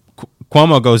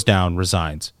goes down,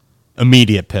 resigns.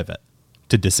 Immediate pivot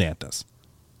to DeSantis.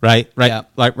 Right? Yeah.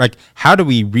 Like, how do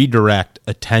we redirect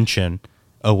attention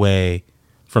away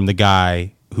from the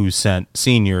guy who sent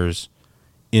seniors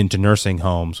into nursing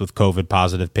homes with COVID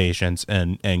positive patients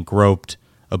and groped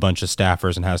a bunch of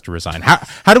staffers and has to resign?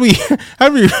 How do we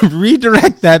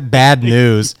redirect that bad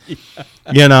news?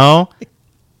 Yeah.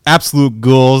 Absolute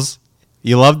ghouls.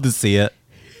 You love to see it.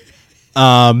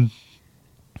 God,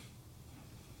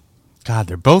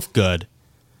 they're both good.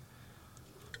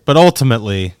 But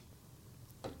ultimately,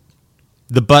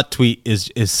 the butt tweet is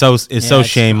so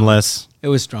shameless. Strong. It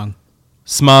was strong.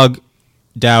 Smug.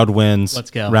 Dowd wins.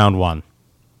 Let's go. Round 1.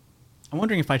 I'm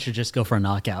wondering if I should just go for a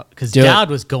knockout, because Do Dowd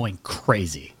it. was going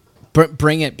crazy.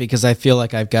 Bring it, because I feel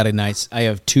like I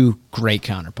have two great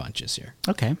counter punches here.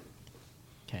 Okay.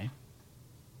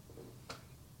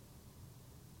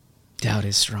 Dowd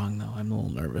is strong, though. I'm a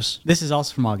little nervous. This is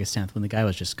also from August 10th, when the guy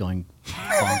was just going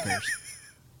bonkers.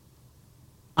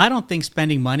 I don't think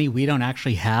spending money we don't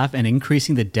actually have and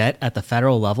increasing the debt at the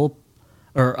federal level,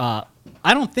 I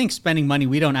don't think spending money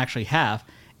we don't actually have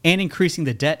and increasing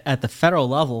the debt at the federal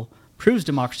level proves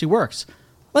democracy works.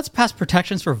 Let's pass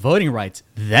protections for voting rights.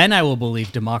 Then I will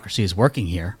believe democracy is working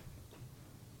here.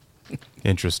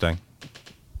 Interesting.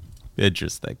 I'm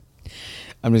just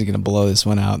going to blow this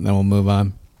one out and then we'll move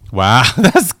on. Wow,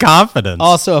 that's confidence.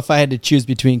 Also, if I had to choose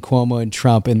between Cuomo and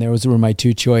Trump and those were my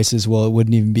two choices, well, it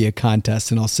wouldn't even be a contest,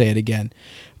 and I'll say it again.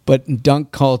 But in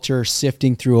dunk culture,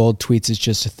 sifting through old tweets is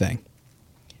just a thing.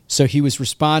 So he was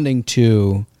responding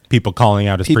to people calling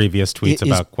out his previous tweets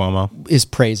about Cuomo. His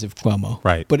praise of Cuomo.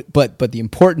 Right. But the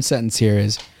important sentence here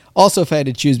is, also, if I had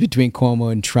to choose between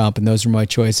Cuomo and Trump and those were my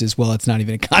choices, well, it's not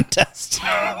even a contest.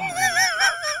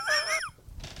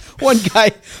 One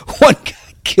guy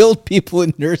killed people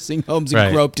in nursing homes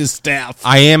and groped his staff.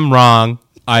 I am wrong.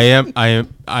 I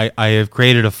have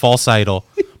created a false idol,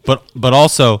 but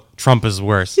also Trump is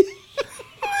worse.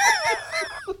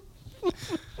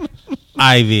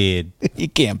 I mean, you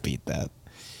can't beat that.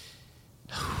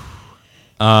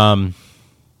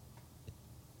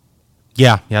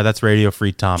 Yeah, that's Radio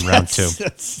Free Tom, round 2.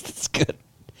 That's good.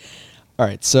 All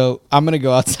right, so I'm going to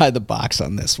go outside the box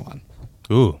on this one.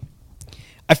 Ooh.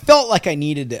 I felt like I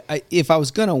needed to, if I was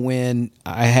going to win,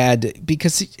 I had to,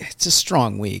 because it's a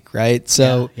strong week, right?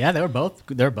 So yeah, they're both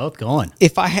going.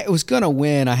 If I was going to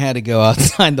win, I had to go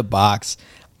outside the box.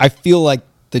 I feel like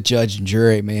the judge and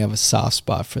jury may have a soft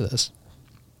spot for this.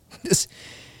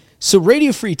 So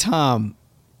Radio Free Tom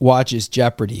watches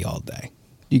Jeopardy all day.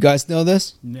 You guys know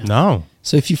this? No.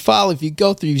 So if you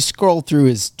scroll through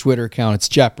his Twitter account, it's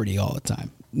Jeopardy all the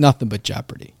time. Nothing but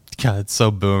Jeopardy. God, it's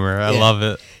so boomer. I love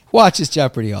it. Watches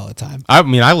Jeopardy all the time. I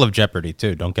mean, I love Jeopardy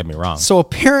too. Don't get me wrong. So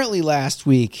apparently last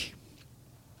week,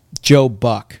 Joe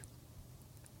Buck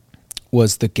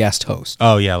was the guest host.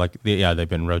 Oh yeah, they've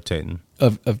been rotating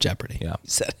of Jeopardy. Yeah. He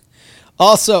said.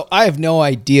 Also, I have no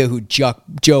idea who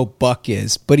Joe Buck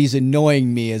is, but he's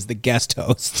annoying me as the guest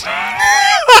host.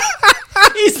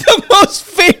 He's the most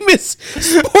famous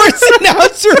sports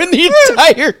announcer in the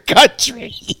entire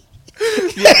country.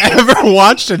 You ever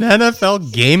watched an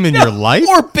NFL game in your life?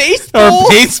 Or baseball?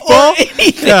 Or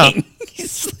anything. Yeah.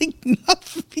 He's like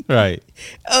nothing. Right.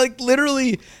 Like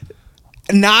literally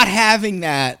not having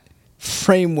that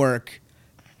framework,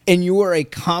 and you are a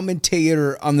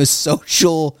commentator on the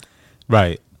social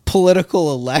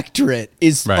political electorate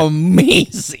is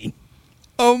amazing.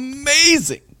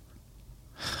 Amazing.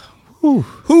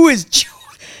 Who is Joe?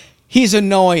 He's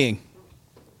annoying.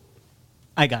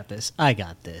 I got this.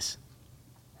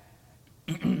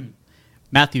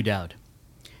 Matthew Dowd.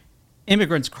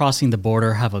 Immigrants crossing the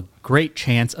border have a great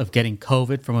chance of getting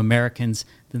COVID from Americans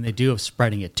than they do of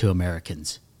spreading it to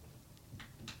Americans.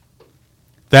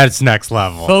 That's next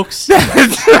level. Folks,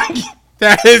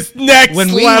 that is next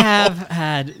when level. we have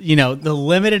had, the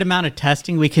limited amount of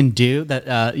testing we can do that,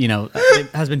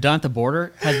 has been done at the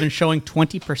border has been showing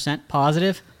 20%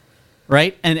 positive,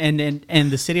 right? And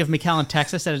the city of McAllen,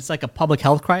 Texas, said it's like a public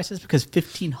health crisis because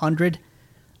 1,500,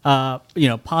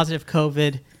 positive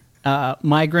COVID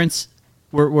migrants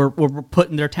were put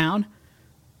in their town.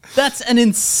 That's an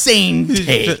insane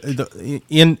take.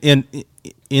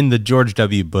 In the George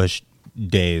W. Bush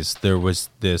days, there was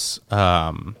this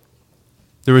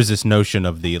notion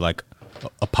of the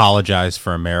apologize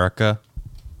for America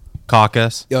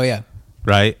caucus. Oh yeah.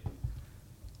 Right?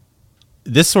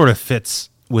 This sort of fits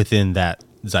within that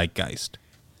zeitgeist.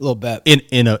 A little bit.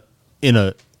 In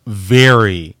a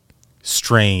very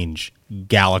strange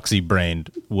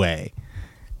galaxy-brained way.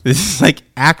 This is like,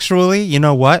 actually, you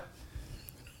know what?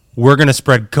 We're going to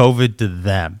spread COVID to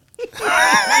them.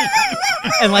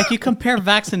 And you compare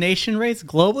vaccination rates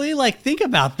globally, think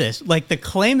about this. The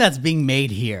claim that's being made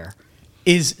here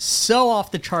is so off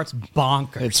the charts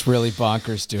bonkers. It's really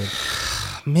bonkers, dude.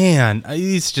 Man,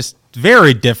 it's just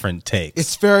very different takes.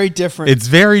 It's very different. It's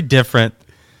very different.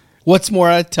 What's more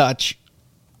out of touch?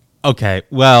 Okay,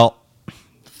 well,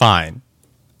 fine.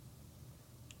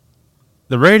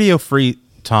 The Radio Free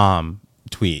Tom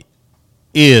tweet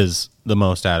is the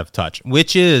most out of touch,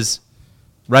 which is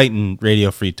right in Radio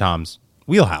Free Tom's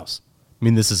wheelhouse. I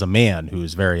mean, this is a man who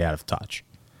is very out of touch.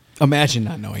 Imagine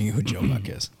not knowing who Joe Buck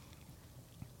is.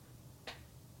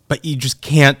 But you just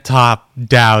can't top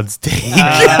Dowd's take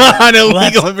on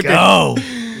illegal immigration. Go.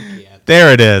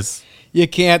 There it is. You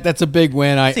can't. That's a big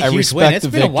win. I respect It's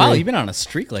the been victory. a while. You've been on a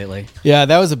streak lately. Yeah,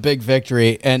 that was a big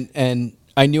victory, and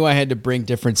I knew I had to bring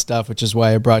different stuff, which is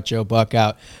why I brought Joe Buck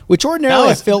out. Which ordinarily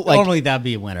I felt like normally that'd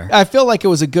be a winner. I feel like it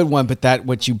was a good one, but that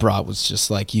what you brought was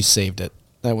just you saved it.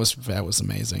 That was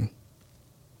amazing.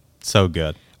 So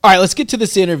good. All right, let's get to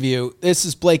this interview. This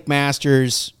is Blake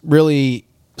Masters, really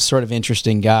sort of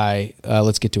interesting guy.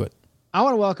 Let's get to it. I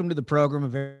want to welcome to the program a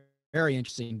very, very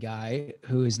interesting guy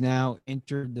who has now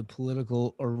entered the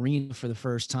political arena for the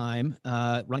first time,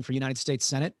 running for United States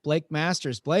Senate. Blake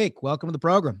Masters. Blake, welcome to the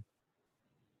program.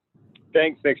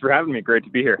 Thanks for having me. Great to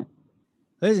be here.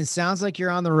 Listen, sounds like you're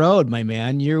on the road, my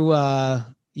man.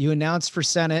 You announced for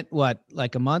Senate,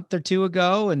 a month or two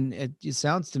ago, and it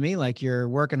sounds to me like you're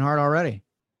working hard already.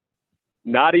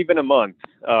 Not even a month.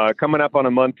 Coming up on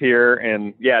a month here,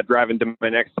 and driving to my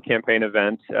next campaign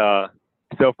event.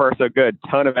 So far, so good.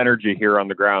 Ton of energy here on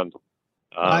the ground.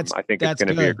 I think it's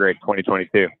going to be a great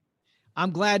 2022.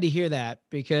 I'm glad to hear that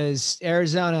because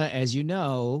Arizona, as you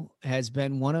know, has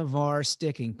been one of our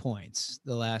sticking points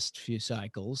the last few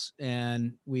cycles,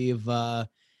 and we've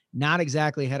not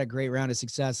exactly had a great round of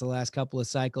success the last couple of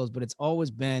cycles, but it's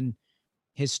always been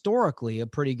historically a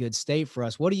pretty good state for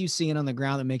us. What are you seeing on the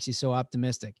ground that makes you so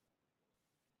optimistic?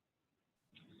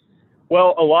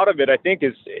 Well, a lot of it, I think,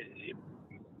 is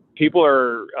people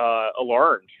are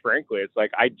alarmed, frankly. It's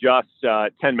like I just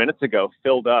 10 minutes ago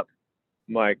filled up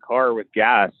my car with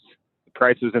gas. The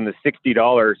price was in the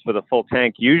 $60 for the full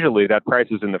tank. Usually that price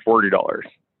is in the $40.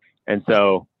 And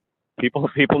so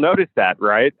people notice that,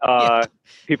 right?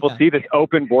 People see this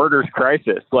open borders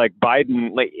crisis. Like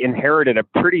Biden inherited a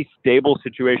pretty stable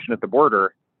situation at the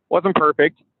border. Wasn't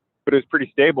perfect, but it was pretty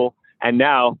stable. And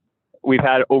now we've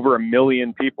had over 1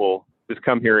 million people just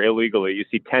come here illegally. You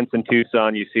see tents in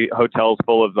Tucson. You see hotels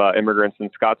full of immigrants in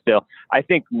Scottsdale. I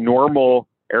think normal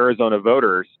Arizona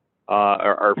voters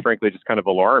are frankly just kind of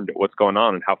alarmed at what's going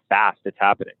on and how fast it's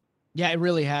happening. Yeah, it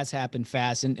really has happened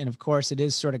fast. And of course, it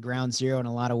is sort of ground zero in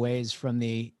a lot of ways from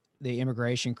the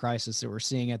immigration crisis that we're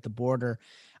seeing at the border.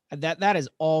 That has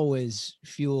always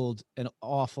fueled an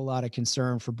awful lot of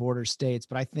concern for border states,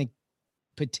 but I think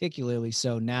particularly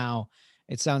so now.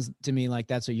 It sounds to me like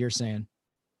that's what you're saying.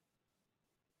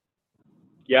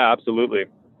 Yeah, absolutely.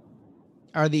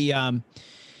 So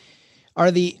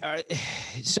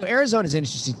Arizona is an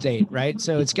interesting state, right?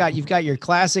 So you've got your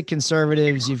classic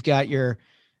conservatives, you've got your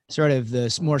sort of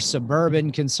the more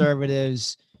suburban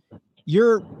conservatives.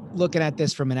 You're looking at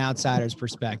this from an outsider's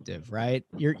perspective, right?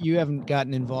 You haven't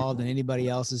gotten involved in anybody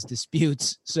else's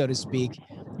disputes, so to speak.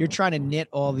 You're trying to knit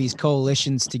all these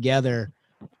coalitions together.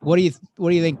 What do you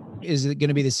think is going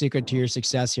to be the secret to your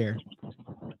success here?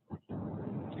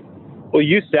 Well,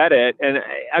 you said it, and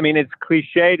I mean, it's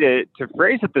cliche to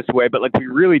phrase it this way, but like we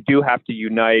really do have to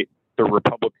unite the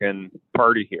Republican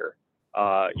Party here.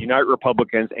 Unite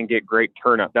Republicans and get great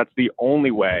turnout. That's the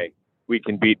only way we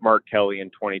can beat Mark Kelly in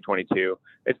 2022.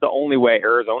 It's the only way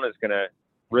Arizona is going to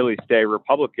really stay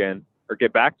Republican or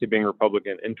get back to being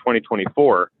Republican in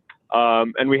 2024.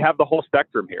 And we have the whole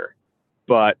spectrum here.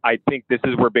 But I think this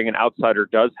is where being an outsider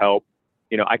does help.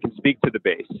 You know, I can speak to the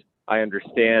base. I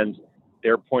understand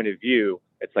their point of view.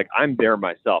 It's like I'm there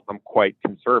myself. I'm quite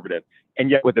conservative. And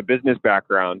yet with a business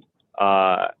background,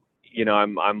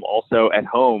 I'm also at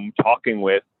home talking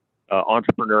with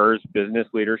entrepreneurs, business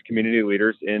leaders, community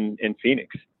leaders in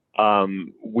Phoenix.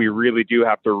 We really do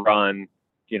have to run,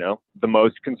 the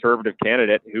most conservative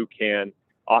candidate who can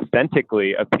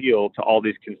authentically appeal to all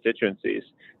these constituencies.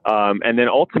 And then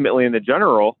ultimately in the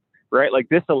general, right, like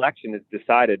this election is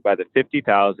decided by the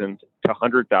 50,000 to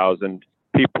 100,000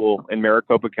 people in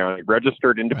Maricopa County,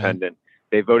 registered independent. Right.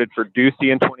 They voted for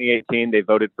Ducey in 2018. They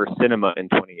voted for Sinema in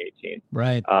 2018.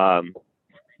 Right.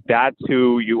 That's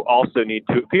who you also need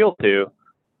to appeal to.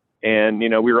 And,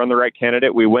 we run the right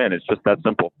candidate, we win. It's just that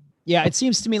simple. Yeah, it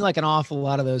seems to me like an awful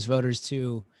lot of those voters,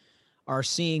 too, are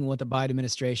seeing what the Biden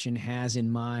administration has in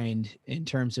mind in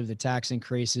terms of the tax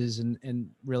increases and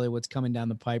really what's coming down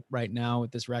the pipe right now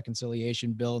with this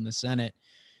reconciliation bill in the Senate.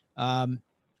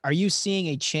 Are you seeing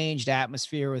a changed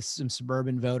atmosphere with some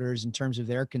suburban voters in terms of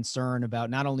their concern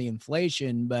about not only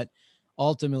inflation, but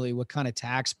ultimately what kind of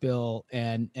tax bill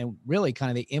and really kind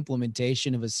of the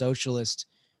implementation of a socialist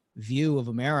view of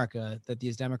America that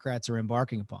these Democrats are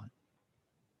embarking upon?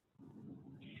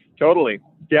 Totally.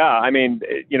 Yeah. I mean,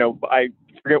 I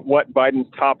forget what Biden's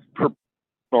top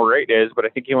proportional rate is, but I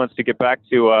think he wants to get back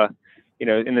to,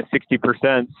 in the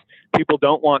 60%. People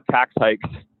don't want tax hikes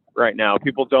right now.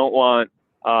 People don't want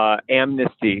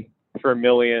amnesty for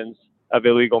millions of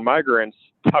illegal migrants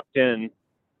tucked in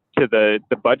to the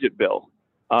budget bill.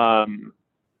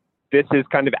 This is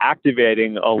kind of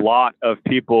activating a lot of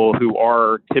people who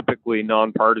are typically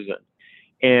nonpartisan.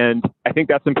 And I think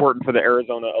that's important for the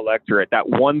Arizona electorate. That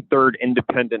 1/3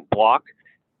 independent bloc,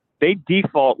 they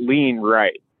default lean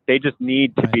right. They just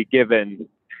need to be given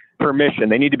permission.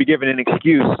 They need to be given an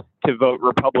excuse to vote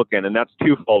Republican. And that's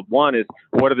twofold. One is,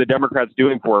 what are the Democrats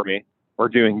doing for me or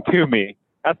doing to me?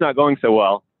 That's not going so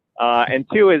well. And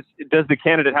two is, does the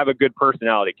candidate have a good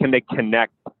personality? Can they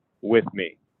connect with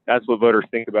me? That's what voters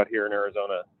think about here in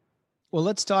Arizona. Well,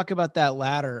 let's talk about that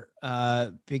latter,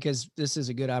 because this is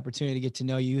a good opportunity to get to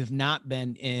know you. You have not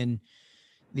been in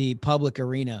the public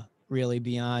arena really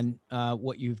beyond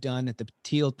what you've done at the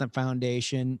Thiel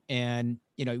Foundation, and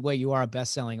you are a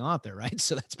best-selling author, right?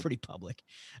 So that's pretty public.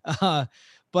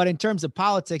 But in terms of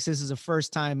politics, this is a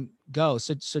first-time go.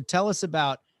 So tell us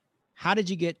about, how did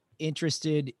you get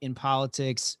interested in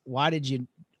politics? Why did you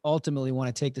ultimately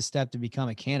want to take the step to become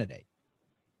a candidate?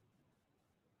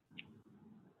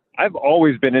 I've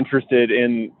always been interested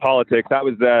in politics. I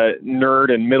was a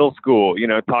nerd in middle school,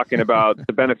 talking about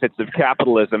the benefits of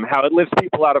capitalism, how it lifts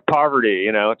people out of poverty,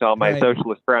 to all my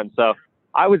socialist friends. So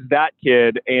I was that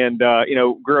kid and,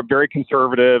 grew up very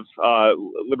conservative,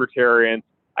 libertarian.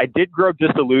 I did grow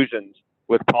disillusioned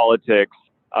with politics.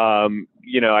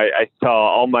 I saw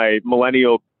all my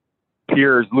millennial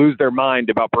peers lose their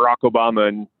mind about Barack Obama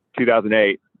in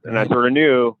 2008. And I sort of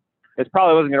knew this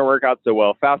probably wasn't going to work out so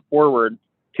well. Fast forward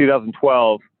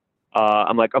 2012,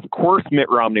 I'm like, of course Mitt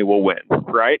Romney will win,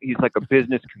 right? He's like a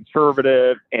business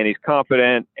conservative and he's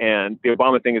competent and the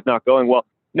Obama thing is not going well.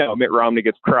 No, Mitt Romney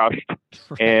gets crushed.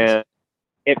 Right. And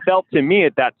it felt to me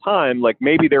at that time like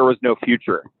maybe there was no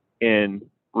future in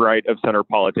right of center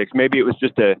politics. Maybe it was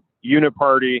just a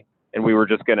uniparty and we were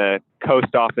just going to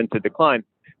coast off into decline.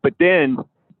 But then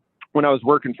when I was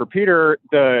working for Peter,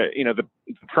 the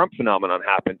Trump phenomenon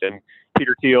happened, and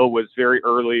Peter Thiel was very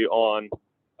early on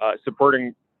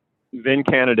supporting then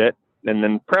candidate and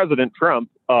then President Trump.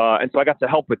 And so I got to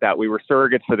help with that. We were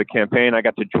surrogates for the campaign. I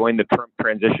got to join the Trump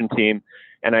transition team,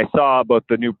 and I saw both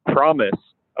the new promise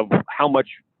of how much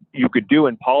you could do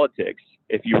in politics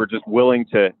if you were just willing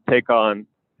to take on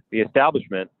the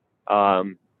establishment,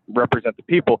 represent the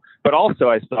people. But also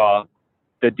I saw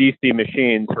the DC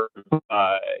machine sort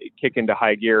of kick into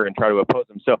high gear and try to oppose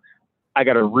them. So I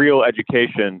got a real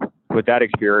education with that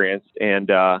experience. And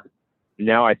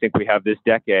now I think we have this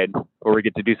decade where we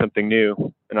get to do something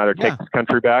new and either take this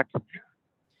country back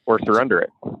or surrender it.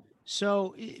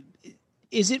 So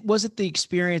was it the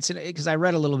experience? Because I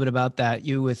read a little bit about that,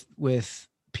 you with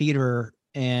Peter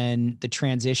and the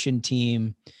transition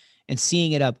team and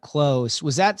seeing it up close.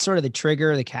 Was that sort of the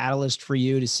trigger, the catalyst for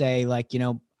you to say, like,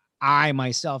 I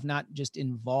myself, not just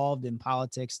involved in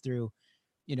politics through,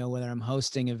 whether I'm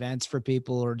hosting events for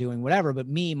people or doing whatever, but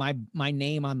me, my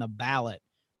name on the ballot,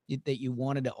 that you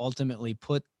wanted to ultimately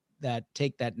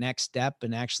take that next step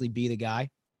and actually be the guy?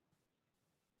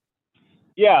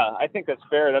 Yeah, I think that's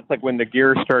fair. That's like when the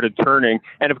gears started turning.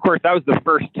 And of course, that was the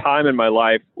first time in my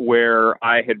life where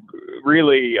I had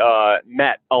really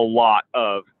met a lot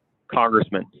of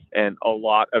congressmen and a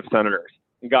lot of senators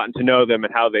and gotten to know them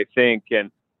and how they think.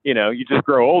 And, you just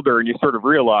grow older and you sort of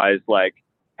realize, like,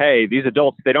 hey, these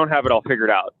adults, they don't have it all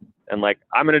figured out. And like,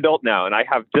 I'm an adult now and I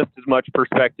have just as much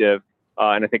perspective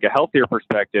and I think a healthier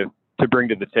perspective to bring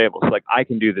to the table. So like, I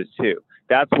can do this too.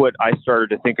 That's what I started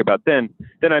to think about then.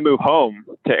 Then I moved home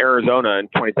to Arizona in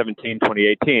 2017,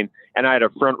 2018, and I had a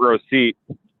front row seat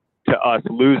to us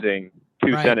losing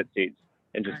two Senate seats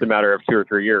in just a matter of 2 or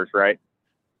 3 years, right?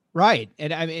 Right.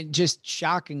 And I mean, just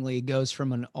shockingly, it goes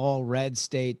from an all red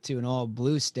state to an all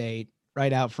blue state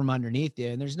right out from underneath you.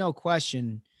 And there's no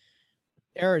question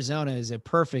Arizona is a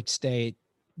perfect state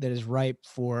that is ripe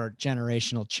for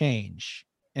generational change.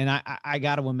 And I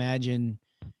got to imagine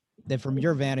that from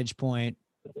your vantage point,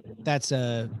 that's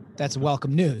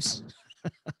welcome news.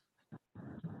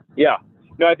 Yeah,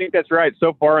 no, I think that's right.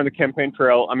 So far on the campaign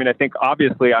trail, I mean, I think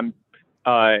obviously I'm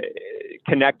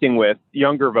connecting with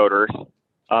younger voters.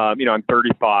 I'm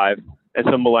 35, and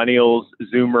some millennials,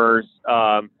 Zoomers.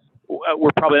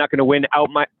 We're probably not going to win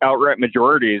outright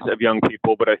majorities of young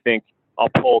people, but I think I'll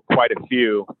pull quite a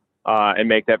few and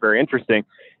make that very interesting.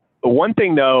 One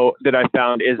thing, though, that I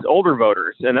found is older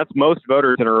voters, and that's most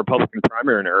voters in a Republican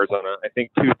primary in Arizona. I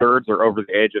think 2/3 are over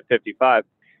the age of 55.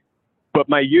 But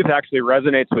my youth actually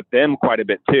resonates with them quite a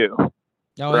bit too,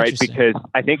 right? Because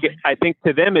I think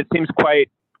to them it seems quite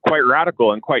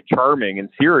radical and quite charming and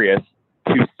serious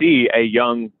to see a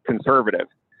young conservative,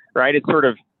 right? It's sort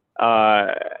of.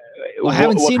 I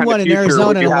haven't seen one in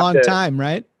Arizona in a long time,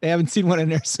 right? They haven't seen one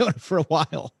in Arizona for a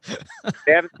while.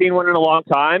 They haven't seen one in a long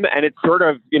time. And it's sort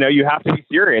of, you have to be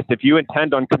serious. If you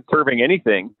intend on conserving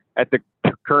anything at the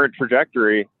current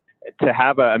trajectory to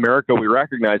have an America we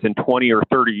recognize in 20 or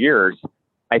 30 years,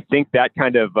 I think that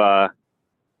kind of,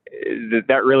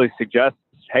 that really suggests,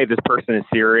 hey, this person is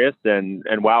serious and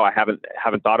wow, I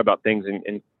haven't thought about things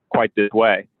in quite this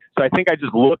way. So I think I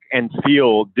just look and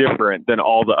feel different than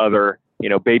all the other,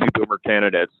 baby boomer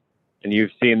candidates. And you've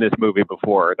seen this movie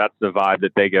before. That's the vibe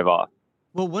that they give off.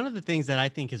 Well, one of the things that I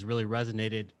think has really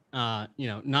resonated,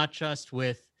 not just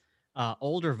with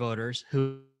older voters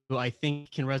who I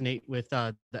think can resonate with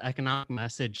the economic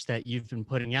message that you've been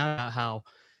putting out about how,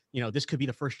 this could be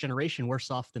the first generation worse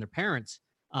off than their parents.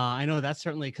 I know that's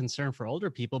certainly a concern for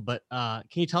older people, but can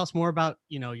you tell us more about,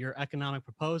 your economic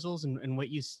proposals and what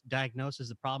you diagnose as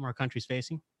the problem our country's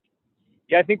facing?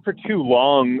 Yeah, I think for too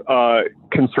long,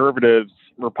 conservatives,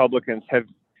 Republicans have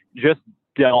just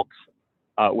dealt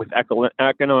with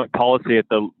economic policy at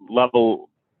the level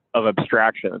of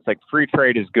abstraction. It's like free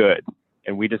trade is good.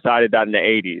 And we decided that in the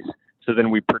 80s. So then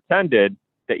we pretended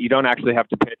that you don't actually have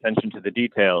to pay attention to the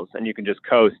details and you can just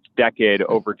coast decade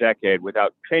over decade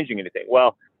without changing anything.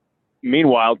 Well,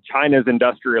 meanwhile, China's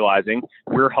industrializing.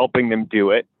 We're helping them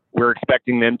do it. We're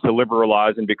expecting them to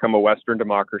liberalize and become a Western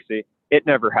democracy. It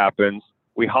never happens.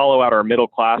 We hollow out our middle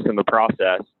class in the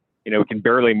process. We can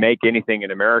barely make anything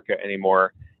in America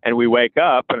anymore. And we wake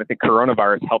up, and I think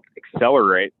coronavirus helped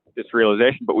accelerate this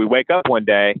realization, but we wake up one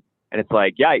day and it's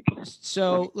like, yikes.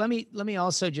 So let me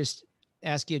also just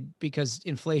ask you, because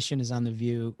inflation is on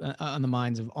the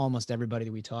minds of almost everybody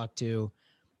that we talk to.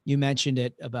 You mentioned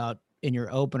it about in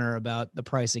your opener about the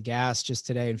price of gas just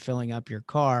today and filling up your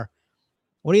car.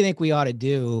 What do you think we ought to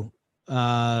do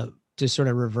to sort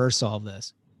of reverse all of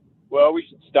this? Well, we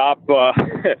should stop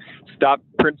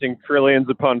printing trillions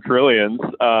upon trillions.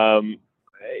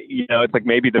 It's like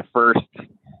maybe the first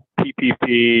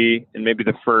PPP and maybe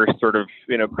the first sort of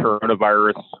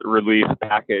coronavirus relief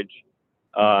package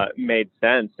made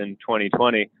sense in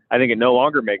 2020. I think it no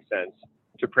longer makes sense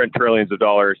to print trillions of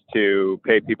dollars to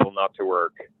pay people not to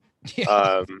work.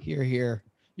 Yeah, here.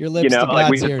 Your lips to God's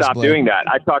like we should ears, stop Blake. doing that.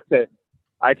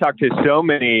 I talk to so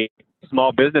many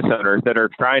small business owners that are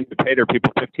trying to pay their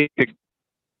people $15, $16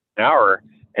 an hour,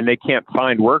 and they can't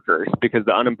find workers because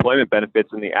the unemployment benefits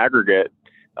in the aggregate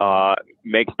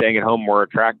make staying at home more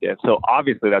attractive. So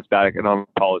obviously that's bad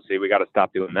economic policy. We got to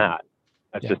stop doing that.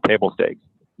 That's just table stakes.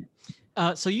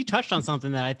 So you touched on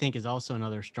something that I think is also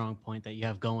another strong point that you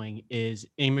have going is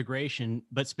immigration,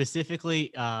 but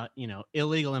specifically,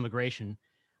 illegal immigration.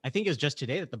 I think it was just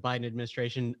today that the Biden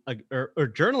administration or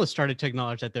journalists started to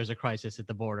acknowledge that there's a crisis at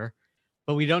the border,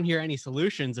 but we don't hear any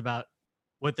solutions about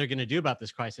what they're going to do about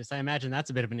this crisis. I imagine that's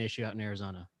a bit of an issue out in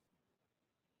Arizona.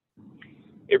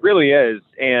 It really is.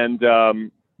 And,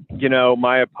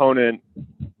 my opponent,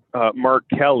 Mark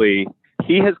Kelly,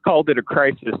 he has called it a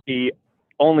crisis. He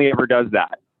only ever does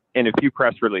that in a few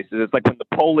press releases. It's like when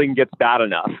the polling gets bad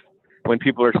enough, when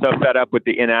people are so fed up with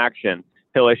the inaction,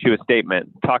 he'll issue a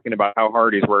statement talking about how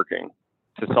hard he's working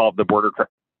to solve the border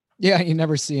crisis. Yeah, you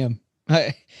never see him.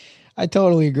 I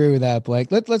totally agree with that,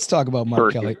 Blake. Let's talk about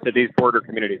Mark Kelly. To these border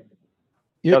communities.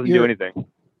 Doesn't do anything.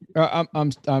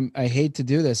 I hate to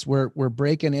do this. We're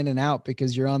breaking in and out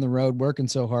because you're on the road working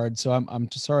so hard. So I'm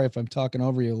sorry if I'm talking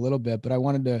over you a little bit, but I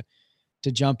wanted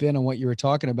to jump in on what you were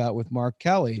talking about with Mark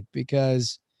Kelly,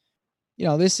 because,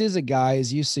 this is a guy,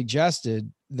 as you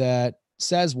suggested, that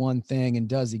says one thing and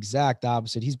does the exact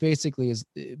opposite. He's basically has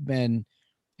been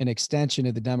an extension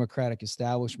of the Democratic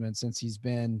establishment since he's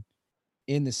been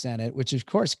in the Senate, which of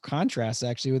course contrasts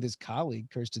actually with his colleague,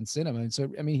 Kyrsten Sinema. And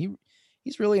so,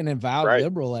 he's really an avowed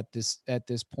liberal at this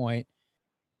point.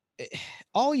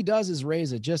 All he does is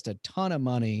raise just a ton of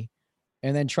money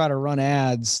and then try to run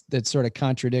ads that sort of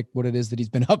contradict what it is that he's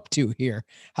been up to here.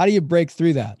 How do you break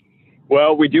through that?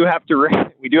 Well, we do have to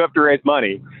raise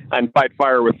money and fight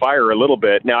fire with fire a little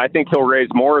bit. Now, I think he'll raise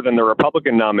more than the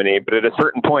Republican nominee, but at a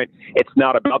certain point, it's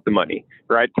not about the money,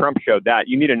 right? Trump showed that.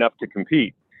 You need enough to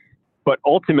compete. But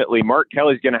ultimately, Mark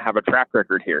Kelly's going to have a track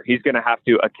record here. He's going to have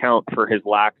to account for his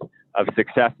lack of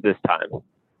success this time.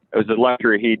 It was a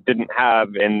luxury he didn't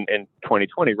have in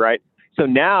 2020, right? So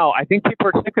now I think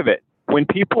people are sick of it. When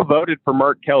people voted for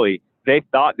Mark Kelly, they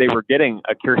thought they were getting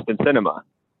a Kyrsten Sinema,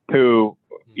 who,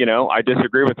 I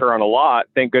disagree with her on a lot.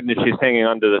 Thank goodness she's hanging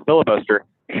on to the filibuster.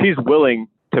 She's willing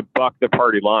to buck the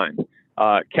party line.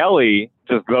 Kelly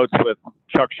just votes with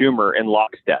Chuck Schumer in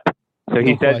lockstep. So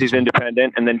he says he's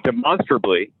independent, and then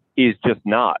demonstrably he's just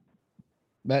not.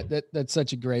 That's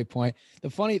such a great point. The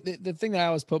thing that I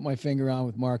always put my finger on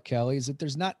with Mark Kelly is that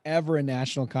there's not ever a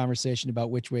national conversation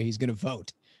about which way he's going to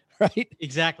vote, right?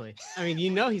 Exactly.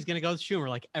 He's going to go with Schumer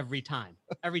like every time.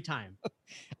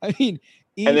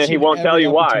 And then he won't tell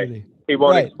you why. He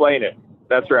won't explain it.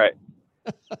 That's right.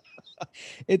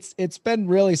 It's been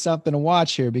really something to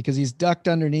watch here because he's ducked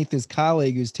underneath his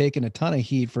colleague who's taken a ton of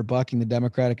heat for bucking the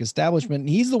Democratic establishment, and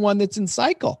he's the one that's in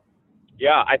cycle.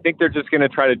 Yeah, I think they're just going to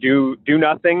try to do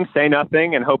nothing, say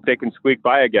nothing, and hope they can squeak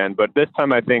by again. But this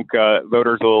time, I think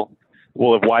voters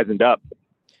will have wisened up.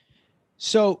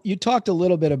 So you talked a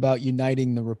little bit about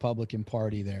uniting the Republican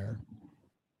Party there.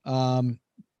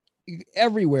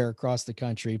 Everywhere across the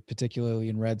country, particularly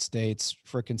in red states,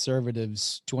 for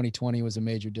conservatives, 2020 was a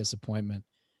major disappointment.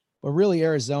 But really,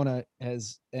 Arizona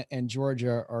and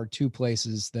Georgia are two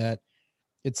places that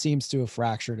it seems to have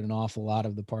fractured an awful lot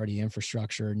of the party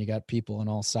infrastructure, and you got people on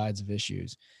all sides of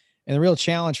issues. And the real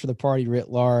challenge for the party writ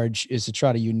large is to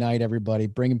try to unite everybody,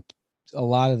 bring a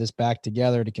lot of this back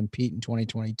together to compete in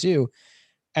 2022.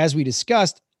 As we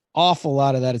discussed, awful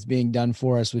lot of that is being done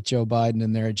for us with Joe Biden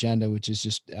and their agenda, which is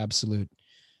just absolute,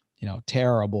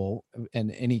 terrible.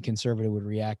 And any conservative would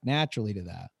react naturally to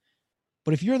that.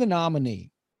 But if you're the nominee,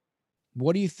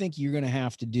 what do you think you're going to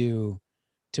have to do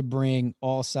to bring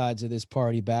all sides of this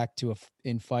party back to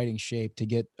in fighting shape to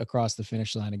get across the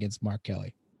finish line against Mark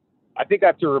Kelly? I think I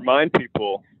have to remind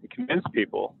people, convince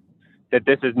people that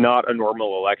this is not a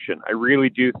normal election. I really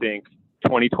do think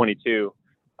 2022,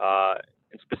 and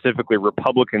specifically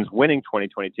Republicans winning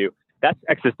 2022, that's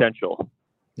existential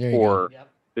for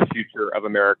the future of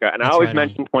America. And I always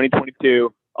mention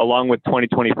 2022 along with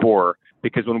 2024,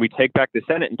 because when we take back the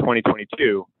Senate in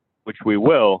 2022, which we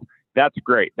will, that's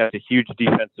great. That's a huge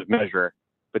defensive measure.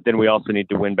 but then we also need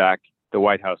to win back the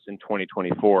White House in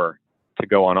 2024 to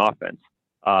go on offense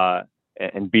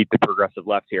and beat the progressive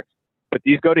left here. But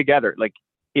these go together. Like,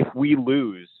 if we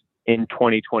lose in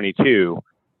 2022,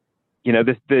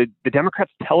 the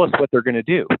Democrats tell us what they're going to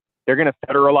do. They're going to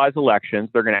federalize elections.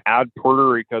 They're going to add Puerto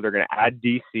Rico. They're going to add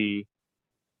D.C.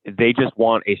 They just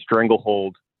want a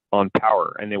stranglehold on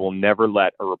power, and they will never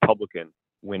let a Republican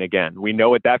win again. We know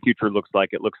what that future looks like.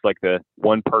 It looks like the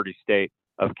one-party state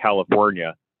of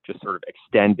California, just sort of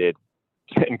extended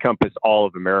to encompass all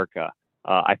of America.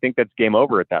 I think that's game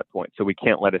over at that point, so we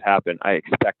can't let it happen. I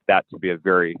expect that to be a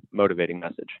very motivating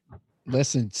message.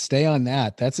 Listen, stay on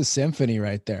that. That's a symphony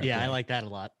right there. Yeah, I like that a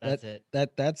lot. That's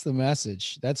That's the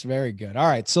message. That's very good. All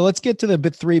right, so let's get to the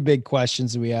three big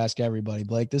questions that we ask everybody.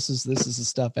 Blake, this is the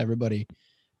stuff everybody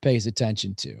pays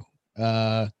attention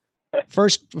to.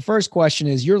 First question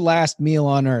is, your last meal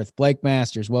on Earth, Blake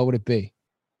Masters, what would it be?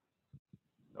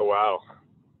 Oh, wow.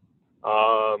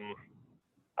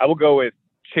 I will go with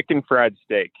chicken fried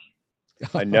steak.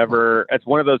 It's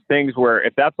one of those things where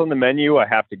if that's on the menu, I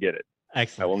have to get it.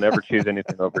 Excellent. I will never choose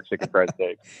anything over chicken fried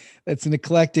steak. That's an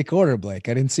eclectic order, Blake.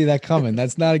 I didn't see that coming.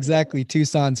 That's not exactly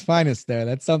Tucson's finest there.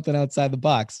 That's something outside the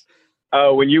box.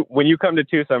 Oh, when you come to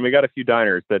Tucson, we got a few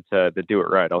diners that do it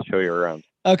right. I'll show you around.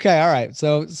 Okay, all right.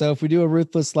 So if we do a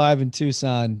Ruthless Live in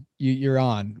Tucson, you're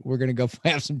on. We're gonna go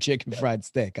have some chicken fried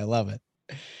steak. I love it.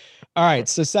 All right.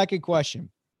 So second question,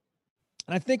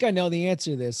 and I think I know the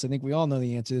answer to this. I think we all know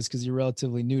the answer to this because you're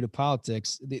relatively new to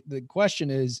politics. The question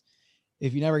is,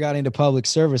 if you never got into public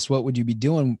service, what would you be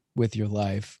doing with your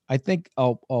life? I think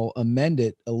I'll amend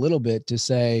it a little bit to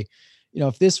say,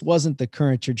 if this wasn't the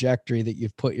current trajectory that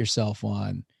you've put yourself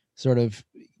on, sort of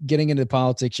getting into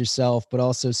politics yourself, but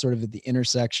also sort of at the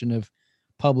intersection of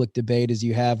public debate as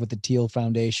you have with the Teal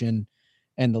Foundation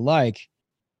and the like,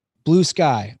 blue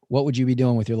sky, what would you be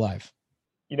doing with your life?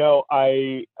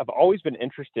 I have always been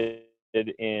interested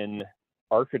in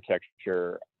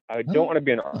architecture. I don't want to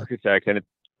be an architect, and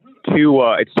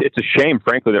it's a shame,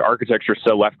 frankly, that architecture is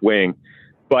so left wing.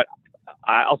 But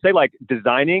I'll say, like,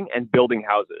 designing and building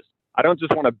houses. I don't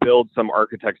just want to build some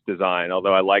architect's design,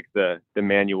 although I like the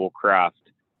manual craft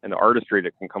and the artistry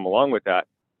that can come along with that.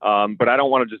 But I don't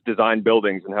want to just design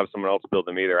buildings and have someone else build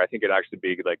them either. I think it'd actually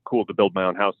be like cool to build my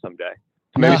own house someday.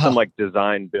 So maybe some like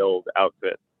design build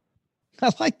outfit. I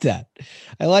like that.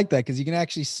 Because you can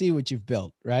actually see what you've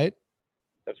built, right?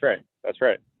 That's right.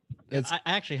 I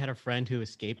actually had a friend who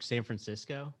escaped San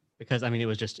Francisco because,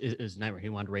 it was a nightmare. He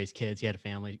wanted to raise kids. He had a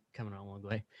family coming on a long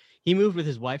way. He moved with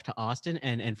his wife to Austin,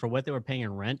 and for what they were paying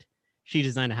in rent, she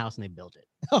designed a house and they built it.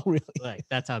 Oh, really? Like,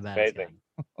 that's how bad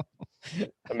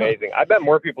Amazing. Amazing. I bet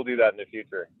more people do that in the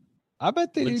future. I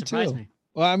bet they do surprise too. me.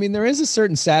 Well, there is a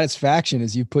certain satisfaction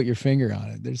as you put your finger on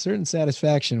it. There's certain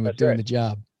satisfaction with doing the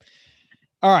job.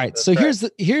 All right. So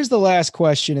here's the last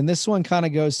question. And this one kind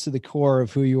of goes to the core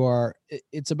of who you are.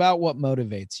 It's about what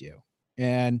motivates you.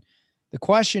 And the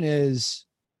question is,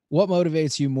 what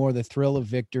motivates you more, the thrill of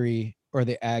victory or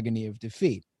the agony of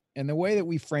defeat? And the way that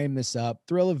we frame this up,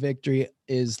 thrill of victory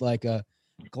is like a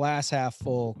glass half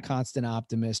full, constant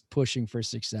optimist pushing for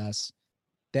success.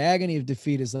 The agony of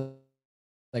defeat is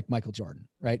like Michael Jordan,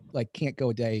 right? Like, can't go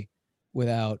a day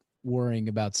without worrying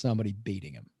about somebody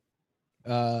beating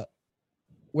him.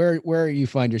 Where you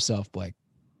find yourself, Blake?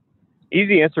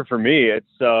 Easy answer for me. It's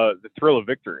the thrill of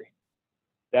victory.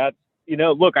 That's,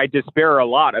 look, I despair a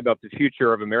lot about the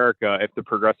future of America if the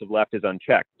progressive left is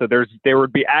unchecked. So there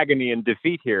would be agony and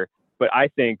defeat here. But I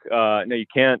think, no, you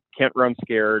can't run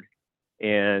scared,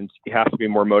 and you have to be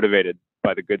more motivated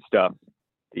by the good stuff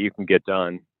that you can get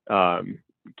done.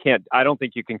 I don't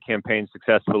think you can campaign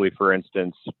successfully, for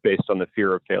instance, based on the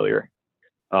fear of failure.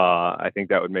 I think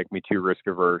that would make me too risk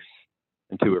averse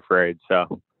and too afraid.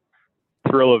 So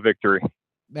thrill of victory.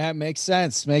 That makes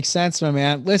sense. Makes sense, my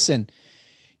man. Listen,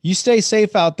 you stay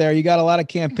safe out there. You got a lot of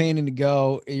campaigning to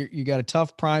go. You got a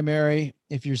tough primary.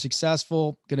 If you're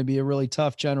successful, going to be a really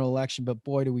tough general election, but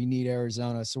boy, do we need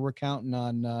Arizona. So we're counting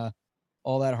on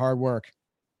all that hard work.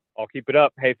 I'll keep it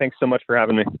up. Hey, thanks so much for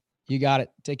having me. You got it.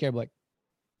 Take care, Blake.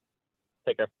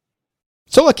 Take care.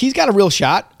 So look, he's got a real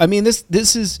shot.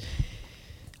 This is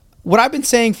what I've been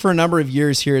saying for a number of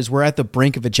years here is we're at the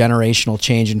brink of a generational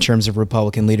change in terms of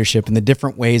Republican leadership and the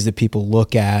different ways that people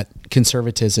look at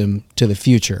conservatism to the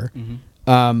future.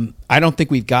 Mm-hmm. I don't think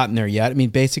we've gotten there yet.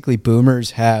 Basically,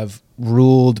 boomers have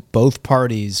ruled both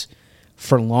parties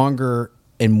for longer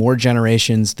and more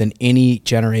generations than any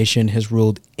generation has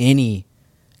ruled any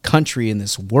country in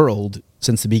this world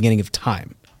since the beginning of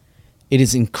time. It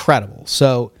is incredible.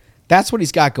 So that's what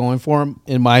he's got going for him,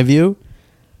 in my view.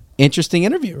 Interesting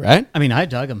interview, right? I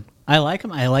dug him. I like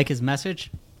him. I like his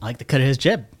message. I like the cut of his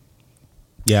jib.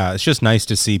 Yeah, it's just nice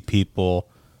to see people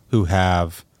who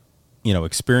have,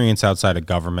 experience outside of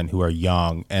government, who are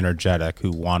young, energetic,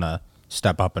 who want to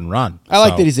step up and run. I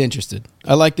like that he's interested.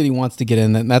 I like that he wants to get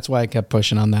in, and that's why I kept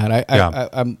pushing on that.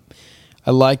 I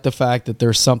like the fact that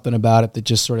there's something about it that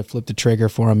just sort of flipped the trigger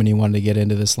for him, and he wanted to get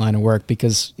into this line of work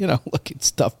because, look, it's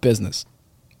tough business.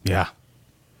 Yeah.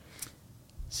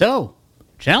 So,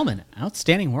 gentlemen,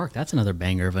 outstanding work. That's another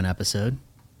banger of an episode.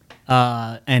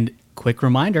 And quick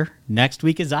reminder, next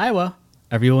week is Iowa.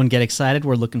 Everyone get excited.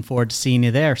 We're looking forward to seeing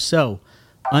you there. So,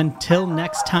 until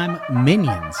next time,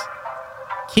 minions,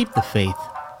 keep the faith,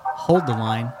 hold the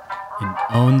line, and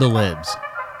own the libs.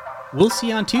 We'll see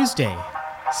you on Tuesday.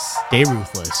 Stay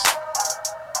ruthless.